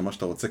לך לעשות שם מה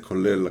שאתה רוצה,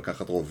 כולל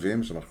לקחת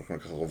רובים, שאנחנו יכולים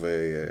לקחת רובי,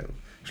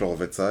 יש לו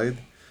רובי ציד,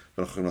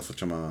 ואנחנו יכולים לעשות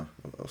שם,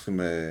 הולכים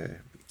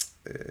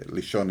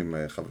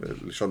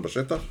לישון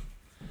בשטח.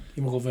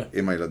 עם רובה.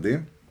 עם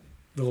הילדים.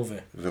 ורובה.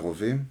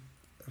 ורובים,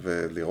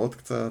 ולראות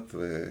קצת,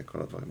 וכל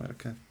הדברים האלה,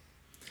 כן.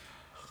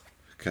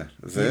 כן.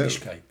 זה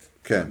משקעית.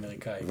 כן.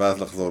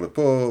 ואז לחזור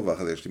לפה,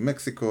 ואחרי זה יש לי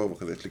מקסיקו,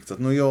 ואחרי זה יש לי קצת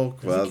ניו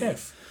יורק, ואז... איזה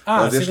כיף.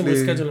 עשיתם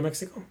ריסקייג'ל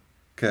למקסיקו?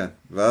 כן,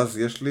 ואז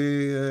יש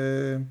לי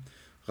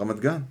רמת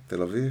גן,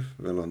 תל אביב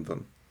ולונדון.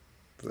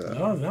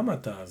 לא, למה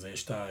אתה?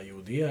 יש את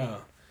היהודיה,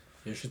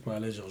 יש את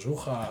מעלה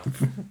ז'רז'וחה.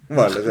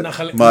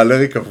 מעלה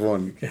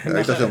ריקבון.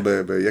 היית שם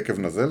ביקב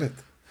נזלת?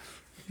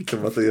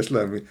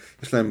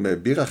 יש להם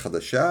בירה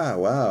חדשה,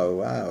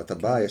 וואו, אתה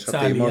בא,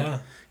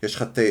 יש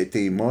לך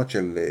טעימות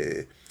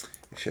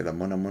של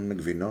המון המון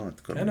גבינות.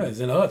 כן,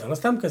 זה לא, אתה לא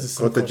סתם כזה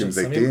סוג. קוטג' עם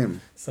זיתים.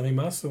 שמים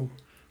אסום.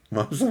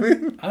 מה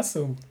שמים?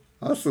 אסום.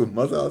 אסום,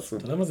 מה זה אסום?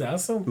 אתה יודע מה זה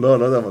אסום?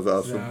 לא יודע מה זה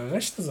אסום. זה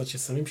הרשת הזאת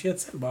ששמים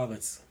שיצל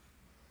בארץ.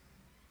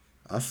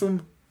 אסום?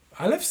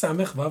 א'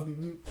 סמך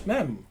מ'.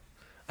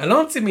 אני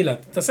לא ממציא מילה,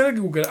 תעשה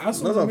לגוגל,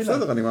 אסום זה מילה.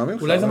 בסדר, אני מאמין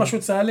לך. אולי זה משהו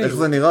צהלי. איך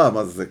זה נראה?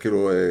 מה זה,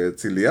 כאילו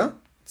ציליה?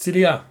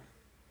 ציליה.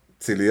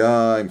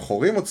 ציליה עם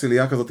חורים או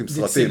ציליה כזאת עם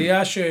סרטים? זה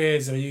ציליה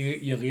שזה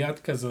יריית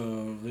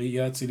כזו,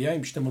 ראייה ציליה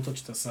עם שתי מוטות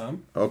שאתה שם.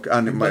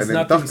 אוקיי,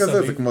 נמתח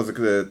כזה? זה כמו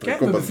טריקו בזנט?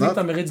 כן, ובפנים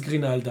אתה מריץ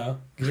גרילנדה,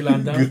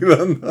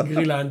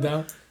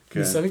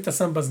 מסביב אתה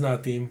שם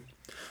בזנטים,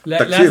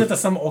 לאט אתה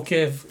שם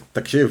עוקב.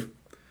 תקשיב,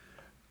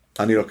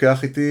 אני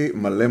לוקח איתי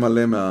מלא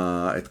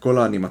את כל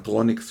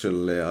האנימטרוניקס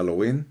של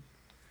הלואוין,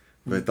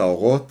 ואת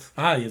האורות.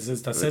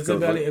 תעשה את זה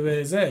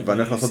בזה. ואני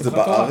הולך לעשות את זה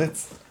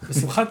בארץ.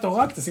 בשמחת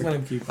תורה, תשים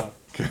עליהם כיפה.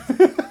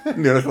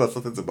 אני הולך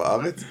לעשות את זה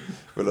בארץ,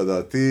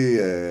 ולדעתי...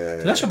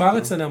 אתה יודע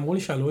שבארץ אמרו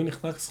לי שהלואוין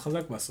נכנס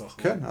חזק בעשור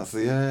האחרון. כן, אז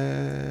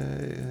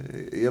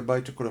יהיה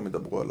בית שכולם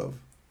ידברו עליו.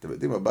 אתם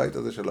יודעים, הבית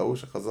הזה של ההוא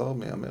שחזר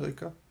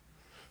מאמריקה?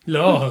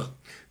 לא,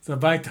 זה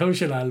הבית ההוא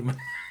של האלמנה.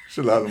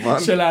 של האלמן?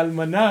 של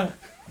האלמנה.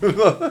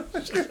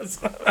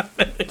 שחזרה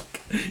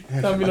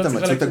מאמריקה. אתה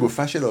מצא את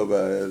הגופה שלו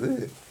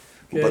בזה.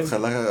 הוא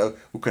בהתחלה,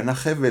 הוא קנה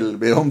חבל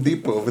בהום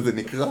דיפו, וזה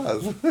נקרא,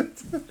 אז...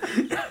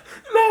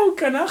 לא, הוא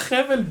קנה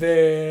חבל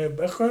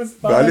איך קוראים לזה?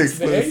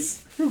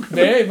 באליקספרס.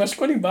 מה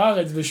שקונים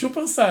בארץ,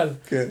 בשופרסל.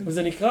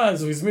 וזה נקרא,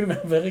 אז הוא הזמין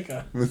מאמריקה.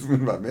 הוא הזמין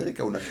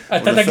מאמריקה?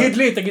 אתה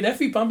תגיד,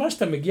 אפי, פעם באה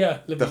שאתה מגיע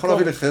אתה יכול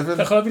להביא לי חבל?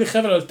 אתה יכול להביא לי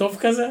חבל על טוב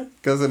כזה?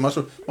 כזה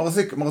משהו,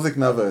 מחזיק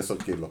 110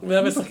 קילו.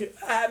 110 קילו,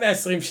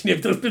 120 שניה,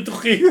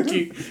 בטוחים,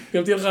 כי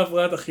גם תהיה לך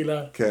הפרעת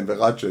אכילה. כן,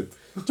 וראצ'ט.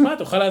 תשמע,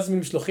 תוכל להזמין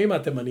משלוחים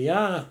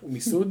מהתימניה,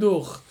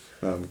 מסודוך.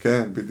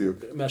 כן, בדיוק.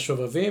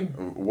 מהשובבים.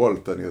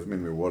 וולט, אני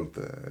אזמין מוולט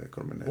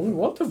כל מיני.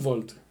 וולט או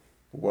וולט?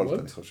 וולט,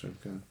 אני חושב,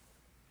 כן.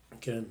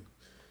 כן.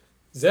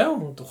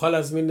 זהו, תוכל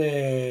להזמין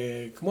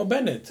כמו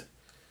בנט,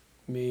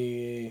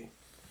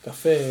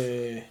 מקפה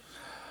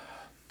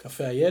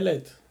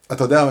הילד.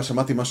 אתה יודע,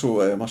 שמעתי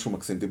משהו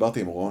מקסים,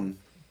 דיברתי עם רון,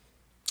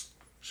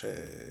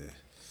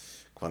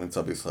 שכבר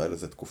נמצא בישראל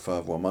איזו תקופה,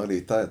 והוא אמר לי,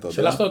 איתי, אתה יודע...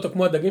 שלחת אותו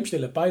כמו הדגים שלי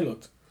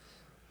לפיילוט.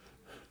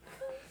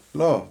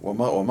 לא,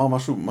 הוא אמר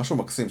משהו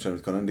מקסים שאני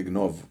מתכונן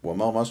לגנוב. הוא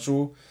אמר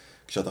משהו,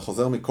 כשאתה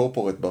חוזר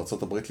מקורפורט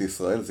בארצות הברית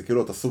לישראל, זה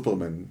כאילו אתה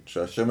סופרמן,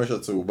 שהשמש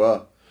הצהובה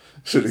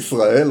של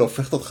ישראל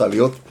הופכת אותך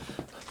להיות...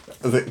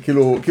 זה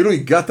כאילו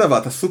הגעת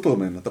ואתה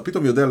סופרמן, אתה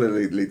פתאום יודע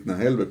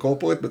להתנהל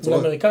בקורפורט בצורה...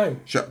 מול אמריקאים.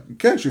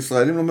 כן,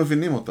 שישראלים לא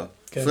מבינים אותה.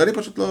 ישראלים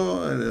פשוט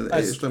לא...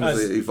 יש להם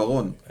איזה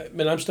עיוורון.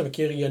 בן אדם שאתה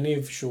מכיר,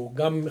 יניב, שהוא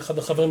גם אחד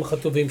החברים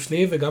הטובים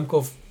שלי, וגם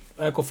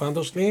היה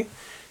קו-פאונדר שלי,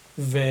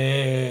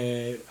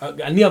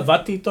 ואני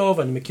עבדתי איתו,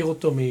 ואני מכיר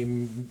אותו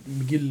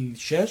מגיל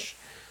 6,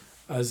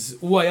 אז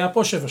הוא היה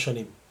פה 7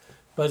 שנים.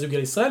 ואז הוא הגיע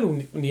לישראל, הוא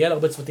ניהל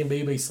הרבה צוותים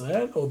באי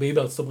בישראל, או באי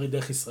בארצות הברית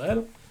דרך ישראל,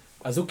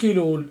 אז הוא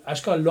כאילו,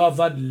 אשכרה לא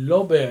עבד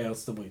לא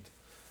בארצות הברית.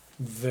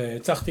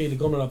 והצלחתי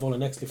לגרום לו לעבור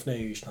לנקסט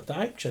לפני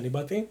 2 כשאני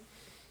באתי,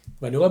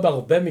 ואני רואה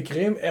בהרבה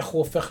מקרים איך הוא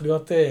הופך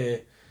להיות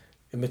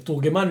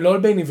מתורגמן, לא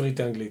בין עברית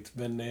לאנגלית,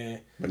 בין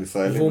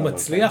ישראלים. והוא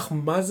מצליח,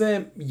 מה זה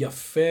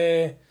יפה,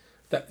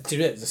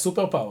 תראה, זה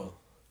סופר פאוור.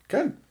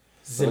 כן.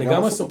 זה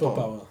לגמרי סופר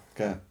פאוור.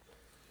 כן.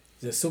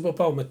 זה סופר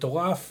פאוור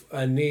מטורף,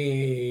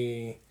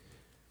 אני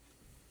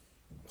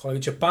יכול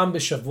להגיד שפעם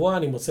בשבוע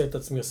אני מוצא את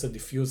עצמי עושה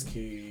דיפיוז,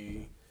 כי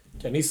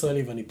אני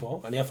ישראלי ואני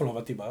פה, אני אף פעם לא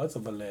עבדתי בארץ,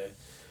 אבל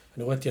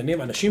אני רואה את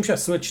יניב, אנשים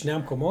שעשו את שני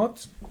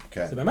המקומות,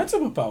 זה באמת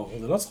סופר פאוור,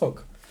 זה לא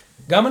צחוק.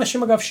 גם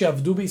אנשים אגב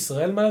שעבדו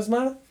בישראל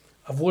מהזמן,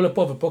 עברו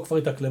לפה ופה כבר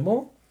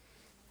התאקלמו,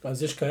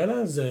 אז יש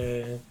כאלה,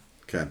 זה...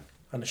 כן.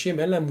 אנשים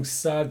אין להם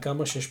מושג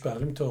כמה שיש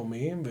פערים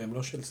תאומיים, והם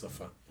לא של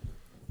שפה.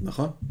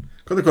 נכון.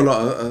 קודם כל,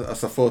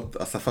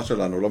 השפה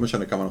שלנו, לא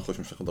משנה כמה אנחנו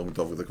חושבים שאנחנו מדברים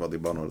טוב, וזה כבר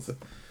דיברנו על זה.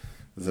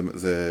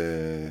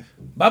 זה...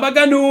 בבא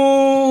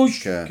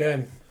גנוש! כן. כן.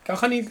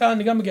 ככה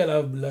אני גם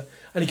מגיע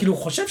אני כאילו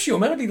חושב שהיא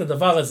אומרת לי את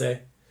הדבר הזה.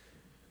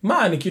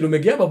 מה, אני כאילו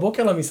מגיע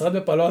בבוקר למשרד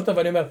בפאלו אלטו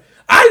ואני אומר,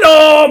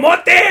 הלו,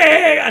 מוטי!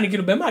 אני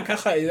כאילו, במה,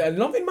 ככה, אני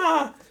לא מבין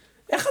מה...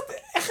 איך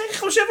היא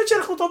חושבת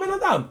שאנחנו אותו בן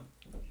אדם?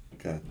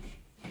 כן.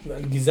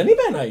 גזעני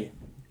בעיניי.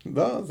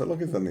 לא, זה לא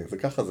גזעני, זה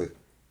ככה זה.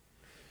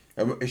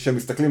 כשהם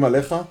מסתכלים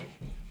עליך,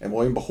 הם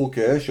רואים בחור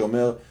כהה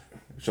שאומר,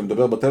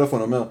 שמדבר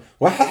בטלפון, אומר,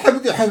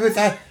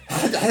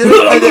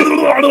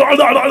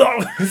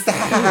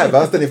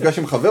 ואז אתה נפגש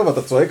עם חבר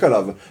ואתה צועק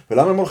עליו,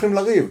 ולמה הם הולכים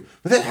לריב?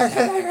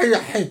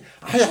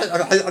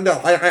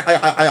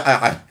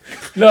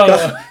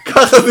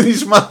 ככה זה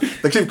נשמע,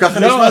 תקשיב, ככה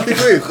נשמע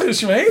עברית.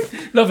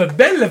 לא,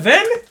 ובין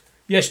לבין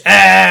יש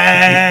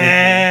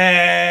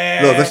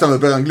לא, זה שאתה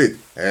מדבר אנגלית.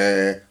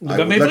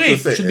 גם בעברית,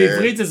 פשוט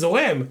בעברית זה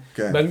זורם,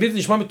 באנגלית זה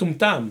נשמע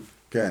מטומטם.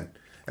 כן.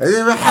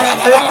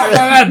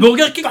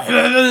 בורגר קינג.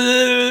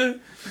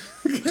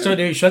 עכשיו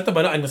אני שואל את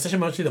הבנות, אני מנסה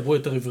שהבנות שלי ידברו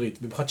יותר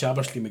עברית, במיוחד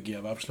שאבא שלי מגיע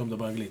ואבא שלי לא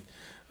מדבר אנגלית.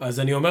 אז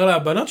אני אומר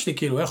לבנות שלי,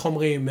 כאילו, איך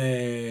אומרים,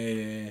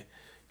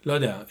 לא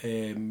יודע,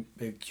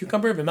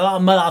 קיוקמבר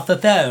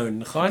ומלאפתון,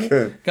 נכון?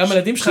 גם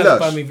ילדים שלך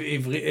פעם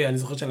עברית, אני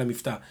זוכר של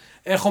המבטא.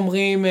 איך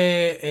אומרים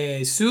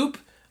סופ?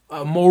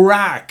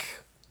 מורק,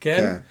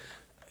 כן?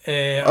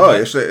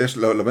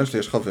 לבן שלי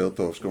יש חבר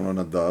טוב שקוראים לו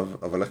נדב,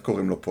 אבל איך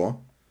קוראים לו פה?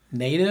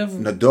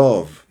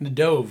 נדוב?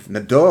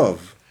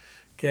 נדוב.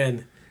 כן.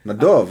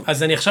 נדוב.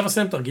 אז אני עכשיו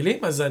עושה להם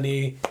תרגילים, אז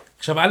אני...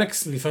 עכשיו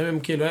אלכס, לפעמים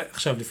כאילו,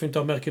 לפעמים אתה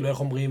אומר כאילו איך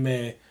אומרים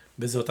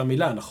בזה אותה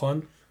מילה, נכון?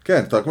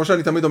 כן, כמו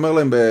שאני תמיד אומר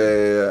להם,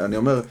 אני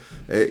אומר,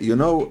 you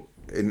know,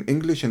 in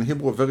English and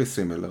Hebrew very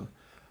similar.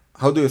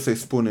 How do you say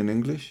spoon in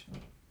English?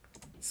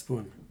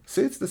 Spoon.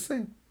 See, it's the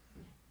same.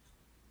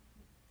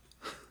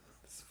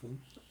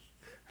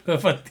 לא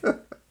הבנתי.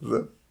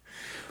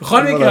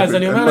 בכל מקרה, אז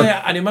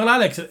אני אומר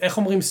לאלכס, איך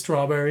אומרים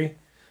strawberry?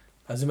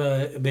 אז הוא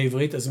אומר,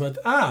 בעברית, אז הוא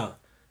אומר,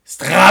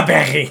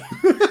 סטראברי.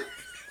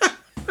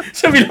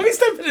 עכשיו, היא לא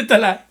מסתפלת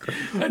עליי.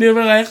 אני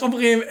אומר,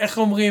 איך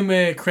אומרים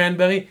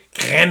קרנברי?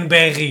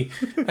 קרנברי.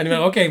 אני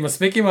אומר, אוקיי,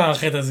 מספיק עם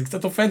החטא, זה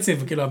קצת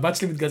אופנסיב, וכאילו, הבת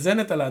שלי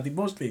מתגזנת על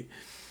הדיבור שלי.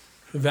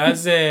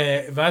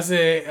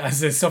 ואז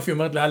סופי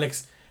אומרת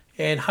לאלכס,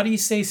 and how do you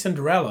say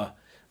Cinderella?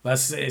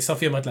 ואז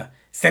סופי אומרת לה,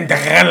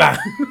 סנדרלה.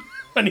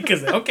 ואני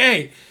כזה,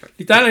 אוקיי,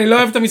 ליטל, אני לא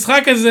אוהב את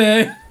המשחק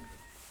הזה.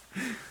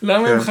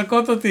 למה הם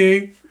מחכות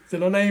אותי? זה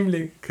לא נעים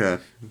לי. כן.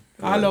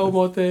 הלו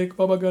מותק,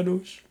 בבא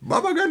גנוש.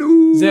 בבא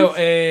גנוש. זהו,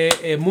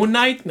 מון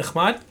נייט,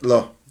 נחמד?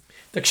 לא.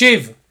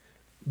 תקשיב.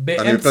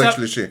 אני בפרק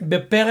שלישי.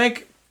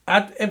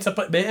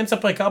 באמצע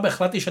פרק 4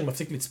 החלטתי שאני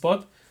מפסיק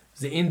לצפות.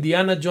 זה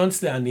אינדיאנה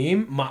ג'ונס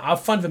לעניים,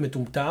 מעפן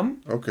ומטומטם.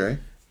 אוקיי.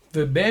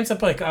 ובאמצע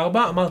פרק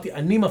 4 אמרתי,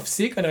 אני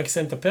מפסיק, אני רק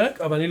אסיים את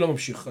הפרק, אבל אני לא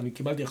ממשיך. אני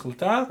קיבלתי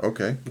החלטה.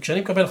 אוקיי.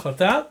 וכשאני מקבל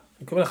החלטה,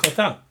 אני מקבל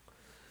החלטה.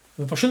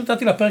 ופשוט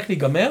נתתי לפרק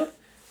להיגמר,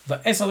 ו10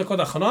 דקות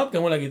האחרונות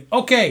גרמו להגיד,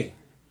 אוקיי.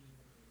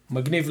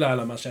 מגניב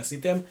לה מה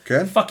שעשיתם.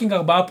 כן? פאקינג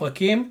 4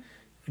 פרקים,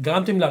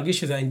 גרמתם להרגיש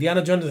שזה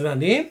האינדיאנה ג'ונס זה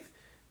עניים,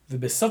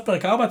 ובסוף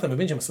פרק 4 אתה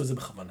מבין שהם עשו את זה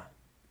בכוונה.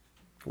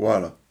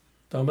 וואלה.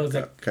 אתה אומר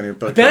זה.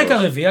 הפרק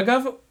הרביעי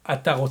אגב,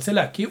 אתה רוצה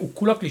להכיר, הוא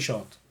כולה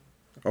קלישאות.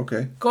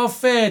 אוקיי.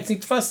 קופץ,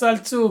 נתפס על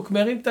צוק,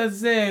 מרים את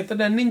הזה, אתה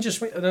יודע, נינג'ה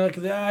שמי, אתה יודע,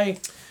 כזה,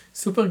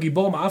 סופר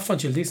גיבור מעפן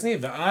של דיסני,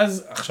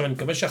 ואז, עכשיו אני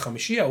מקווה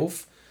שהחמישי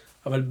יעוף,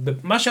 אבל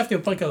מה שאהבתי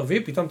בפרק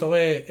הרביעי, פתאום אתה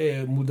רואה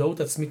מודעות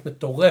עצמית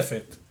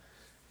מטורפת,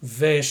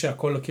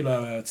 ושהכל כאילו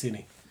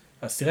ציני.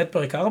 אז תראה את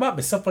פרק 4,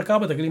 בסוף פרק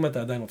 4 תגיד לי אם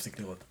אתה עדיין מפסיק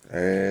לראות.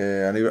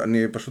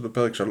 אני פשוט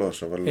בפרק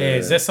 3, אבל...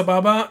 זה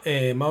סבבה,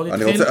 מה עוד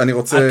התחיל?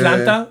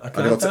 אטלנטה?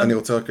 אטלנטה? אני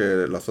רוצה רק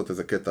לעשות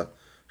איזה קטע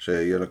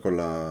שיהיה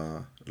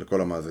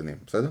לכל המאזינים,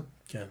 בסדר?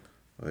 כן.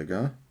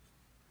 רגע.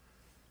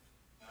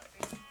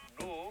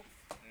 Do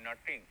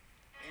nothing.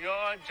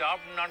 Your job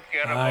not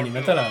care אני about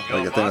מת you. עליו. Your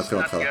רגע, תן boss להתחיל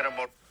not מההתחלה. care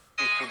about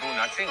you to do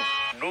nothing.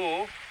 Do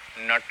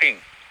nothing.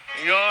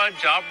 Your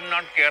job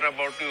not care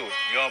about you.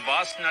 Your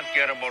boss not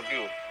care about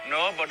you.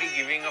 Nobody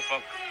giving a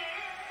fuck.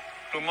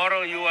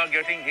 Tomorrow you are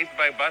getting hit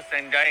by bus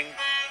and dying.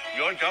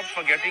 Your job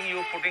forgetting you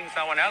putting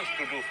someone else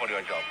to do for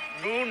your job.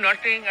 Do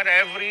nothing at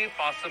every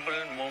possible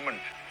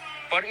moment.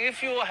 But if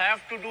you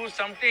have to do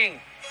something,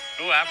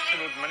 do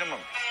absolute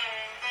minimum.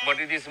 But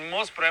it is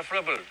most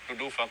preferable to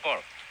do fuck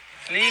all.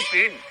 Sleep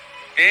in.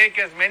 Take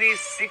as many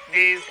sick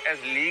days as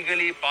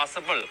legally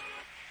possible.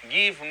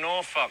 Give no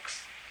fucks.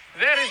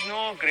 There is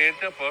no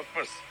greater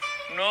purpose,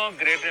 no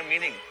greater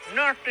meaning,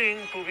 nothing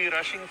to be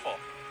rushing for.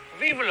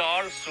 We will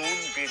all soon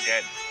be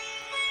dead.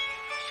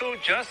 So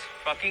just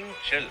fucking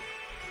chill.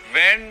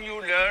 When you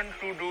learn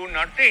to do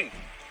nothing,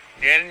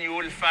 then you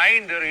will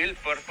find the real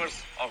purpose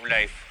of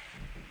life.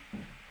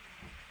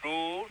 Do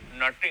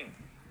nothing.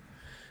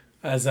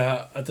 אז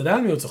אתה יודע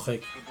על מי הוא צוחק?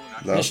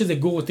 לא. יש איזה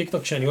גורו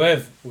טיקטוק שאני אוהב,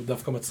 הוא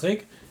דווקא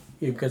מצחיק,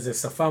 עם כזה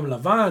שפם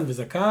לבן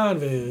וזקן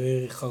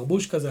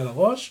וחרבוש כזה על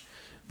הראש,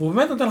 והוא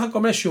באמת נותן לך כל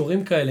מיני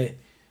שיעורים כאלה,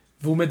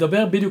 והוא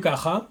מדבר בדיוק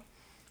ככה,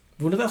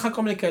 והוא נותן לך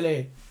כל מיני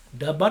כאלה,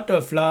 The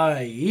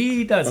butterfly,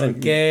 he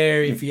doesn't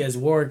care if he has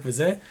work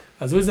וזה,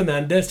 אז הוא איזה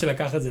מהנדס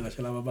שלקח את זה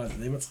לשלב הבא, זה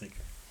די מצחיק.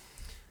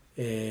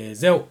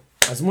 זהו,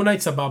 אז מונייט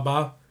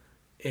סבבה,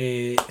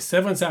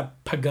 סברנס היה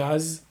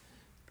פגז,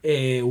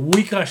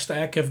 וויקראשט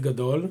היה כיף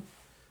גדול,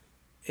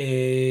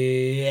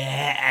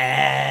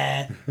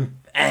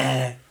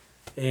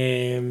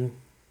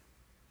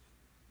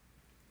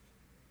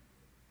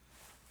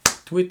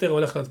 טוויטר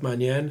הולך להיות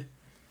מעניין.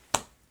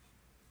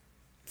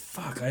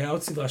 פאק, היה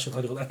עוד סדרה שלך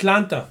לראות.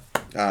 אטלנטה.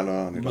 לא,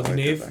 אני לא ראיתי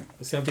מגניב. עדיין.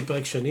 סיימתי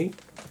פרק שני.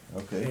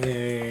 אוקיי.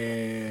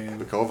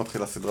 בקרוב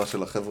מתחילה סדרה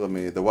של החבר'ה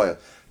מ-The Wire.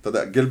 אתה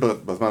יודע, גילברט,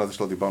 בזמן הזה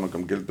שלא דיברנו,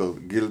 גם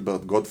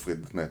גילברט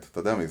גודפריד מת. אתה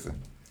יודע מי זה?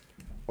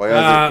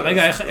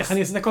 רגע, איך אני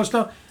אעשה את הקול שלו?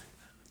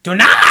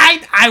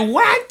 Tonight I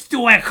went to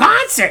a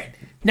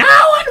concert. No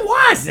one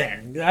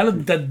wasn't. היה לו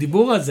את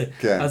הדיבור הזה.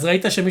 כן. אז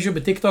ראית שמישהו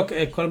בטיקטוק,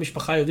 כל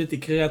המשפחה היהודית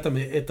הקריאה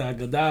את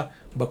ההגדה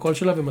בקול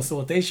שלה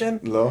במסורטיישן?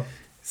 לא.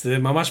 זה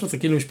ממש מצחיק,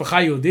 כאילו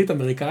משפחה יהודית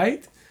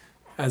אמריקאית,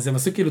 אז הם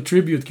עשו כאילו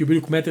טריביוט, כי הוא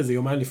בדיוק מת איזה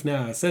יומיים לפני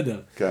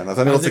הסדר. כן, אז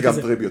אני רוצה גם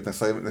טריביוט,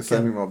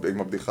 נסיים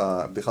עם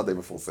הבדיחה די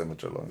מפורסמת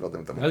שלו, אני לא יודע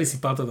אם אתה נראה לי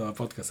סיפרת אותה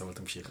בפודקאסט, אבל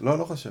תמשיך.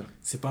 לא חושב.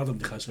 סיפרת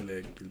בדיחה של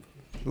גילברט.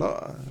 לא,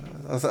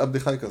 אז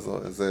הבדיחה היא כזו,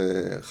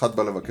 איזה אחד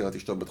בא לבקר את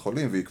אשתו בבית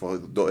חולים, והיא כבר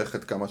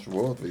דועכת כמה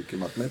שבועות, והיא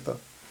כמעט מתה.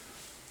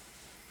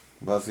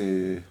 ואז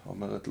היא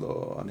אומרת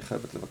לו, אני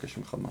חייבת לבקש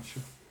ממך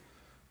משהו.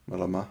 אומר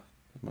לה, מה? היא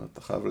אומרת,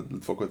 אתה חייב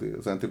לדפוק אותי,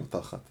 זה נתים אותה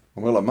אחת.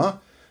 הוא אומר לה, מה? היא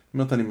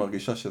אומרת, אני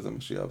מרגישה שזה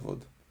מה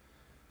שיעבוד.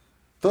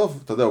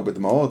 טוב, אתה יודע, הוא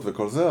בדמעות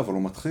וכל זה, אבל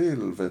הוא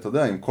מתחיל, ואתה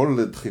יודע, עם כל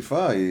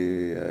דחיפה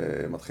היא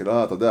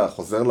מתחילה, אתה יודע,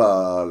 חוזר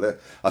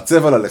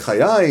הצבע לה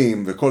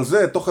לחיים וכל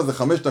זה, תוך איזה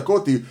 5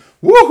 דקות היא,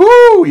 וואו,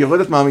 היא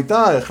יורדת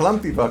מהמיטה,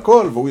 החלמתי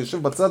והכל, והוא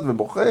יושב בצד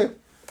ובוכה. היא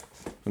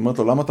אומרת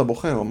לו, למה אתה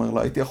בוכה? הוא אומר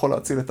לה, הייתי יכול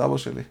להציל את אבא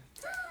שלי.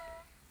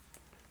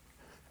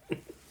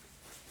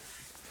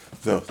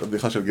 זהו, זו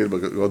בדיחה של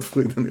גילברט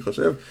גודפריד, אני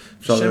חושב.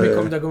 השם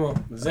יקום דגמו,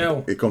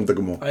 זהו. יקום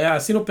דגמו.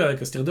 עשינו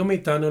פרק, אז תרדו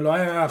מאיתנו, לא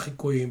היה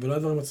חיקויים ולא היה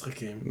דברים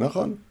מצחיקים.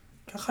 נכון.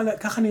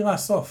 ככה נראה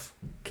הסוף.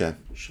 כן.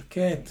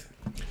 שקט.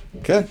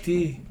 כן,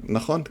 איטי.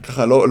 נכון.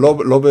 ככה,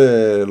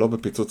 לא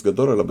בפיצוץ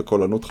גדול, אלא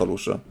בקולנות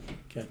חלושה.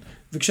 כן.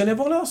 וכשאני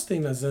אעבור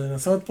לאוסטין, אז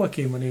נעשה עוד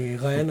פרקים, אני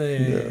ראיין...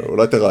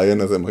 אולי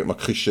תראיין איזה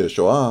מכחיש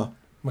שואה.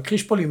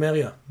 מכחיש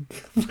פולימריה.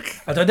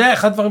 אתה יודע,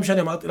 אחד הדברים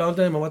שאני אמרתי, לא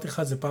יודע אם אמרתי לך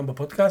את זה פעם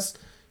בפודקאסט,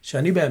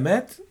 שאני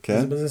באמת,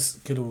 כן.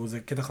 כאילו, זה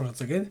קטע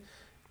חלק להגיד,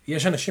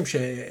 יש אנשים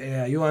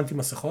שהיו אנטי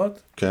מסכות,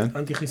 כן.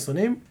 אנטי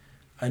חיסונים,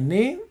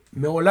 אני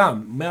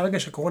מעולם, מהרגע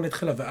שהקורונה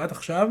התחילה ועד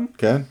עכשיו,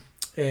 כן.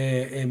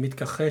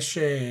 מתכחש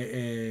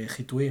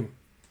חיתויים.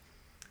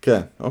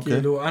 כן, אוקיי.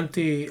 כאילו,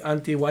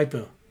 אנטי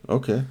וייפר.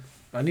 אוקיי.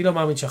 אני לא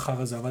מאמין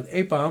שאחר הזה, אבל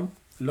אי פעם,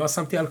 לא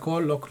שמתי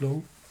אלכוהול, לא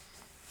כלום.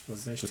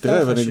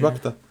 תראה,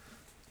 ונדבקת.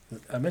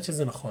 האמת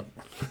שזה נכון.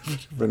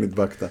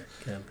 ונדבקת.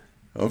 כן.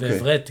 אוקיי.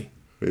 והבראתי.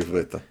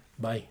 והבראת.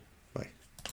 ביי.